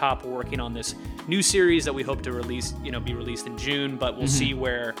mentioned at the top, we're working on this new series that we hope to release, be released in June. But we'll see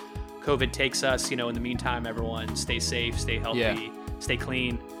where COVID takes us. In the meantime, everyone stay safe, stay healthy, stay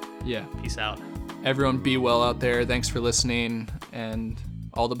clean. Yeah. Peace out. Everyone be well out there. Thanks for listening, and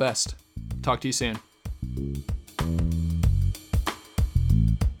all the best. Talk to you soon.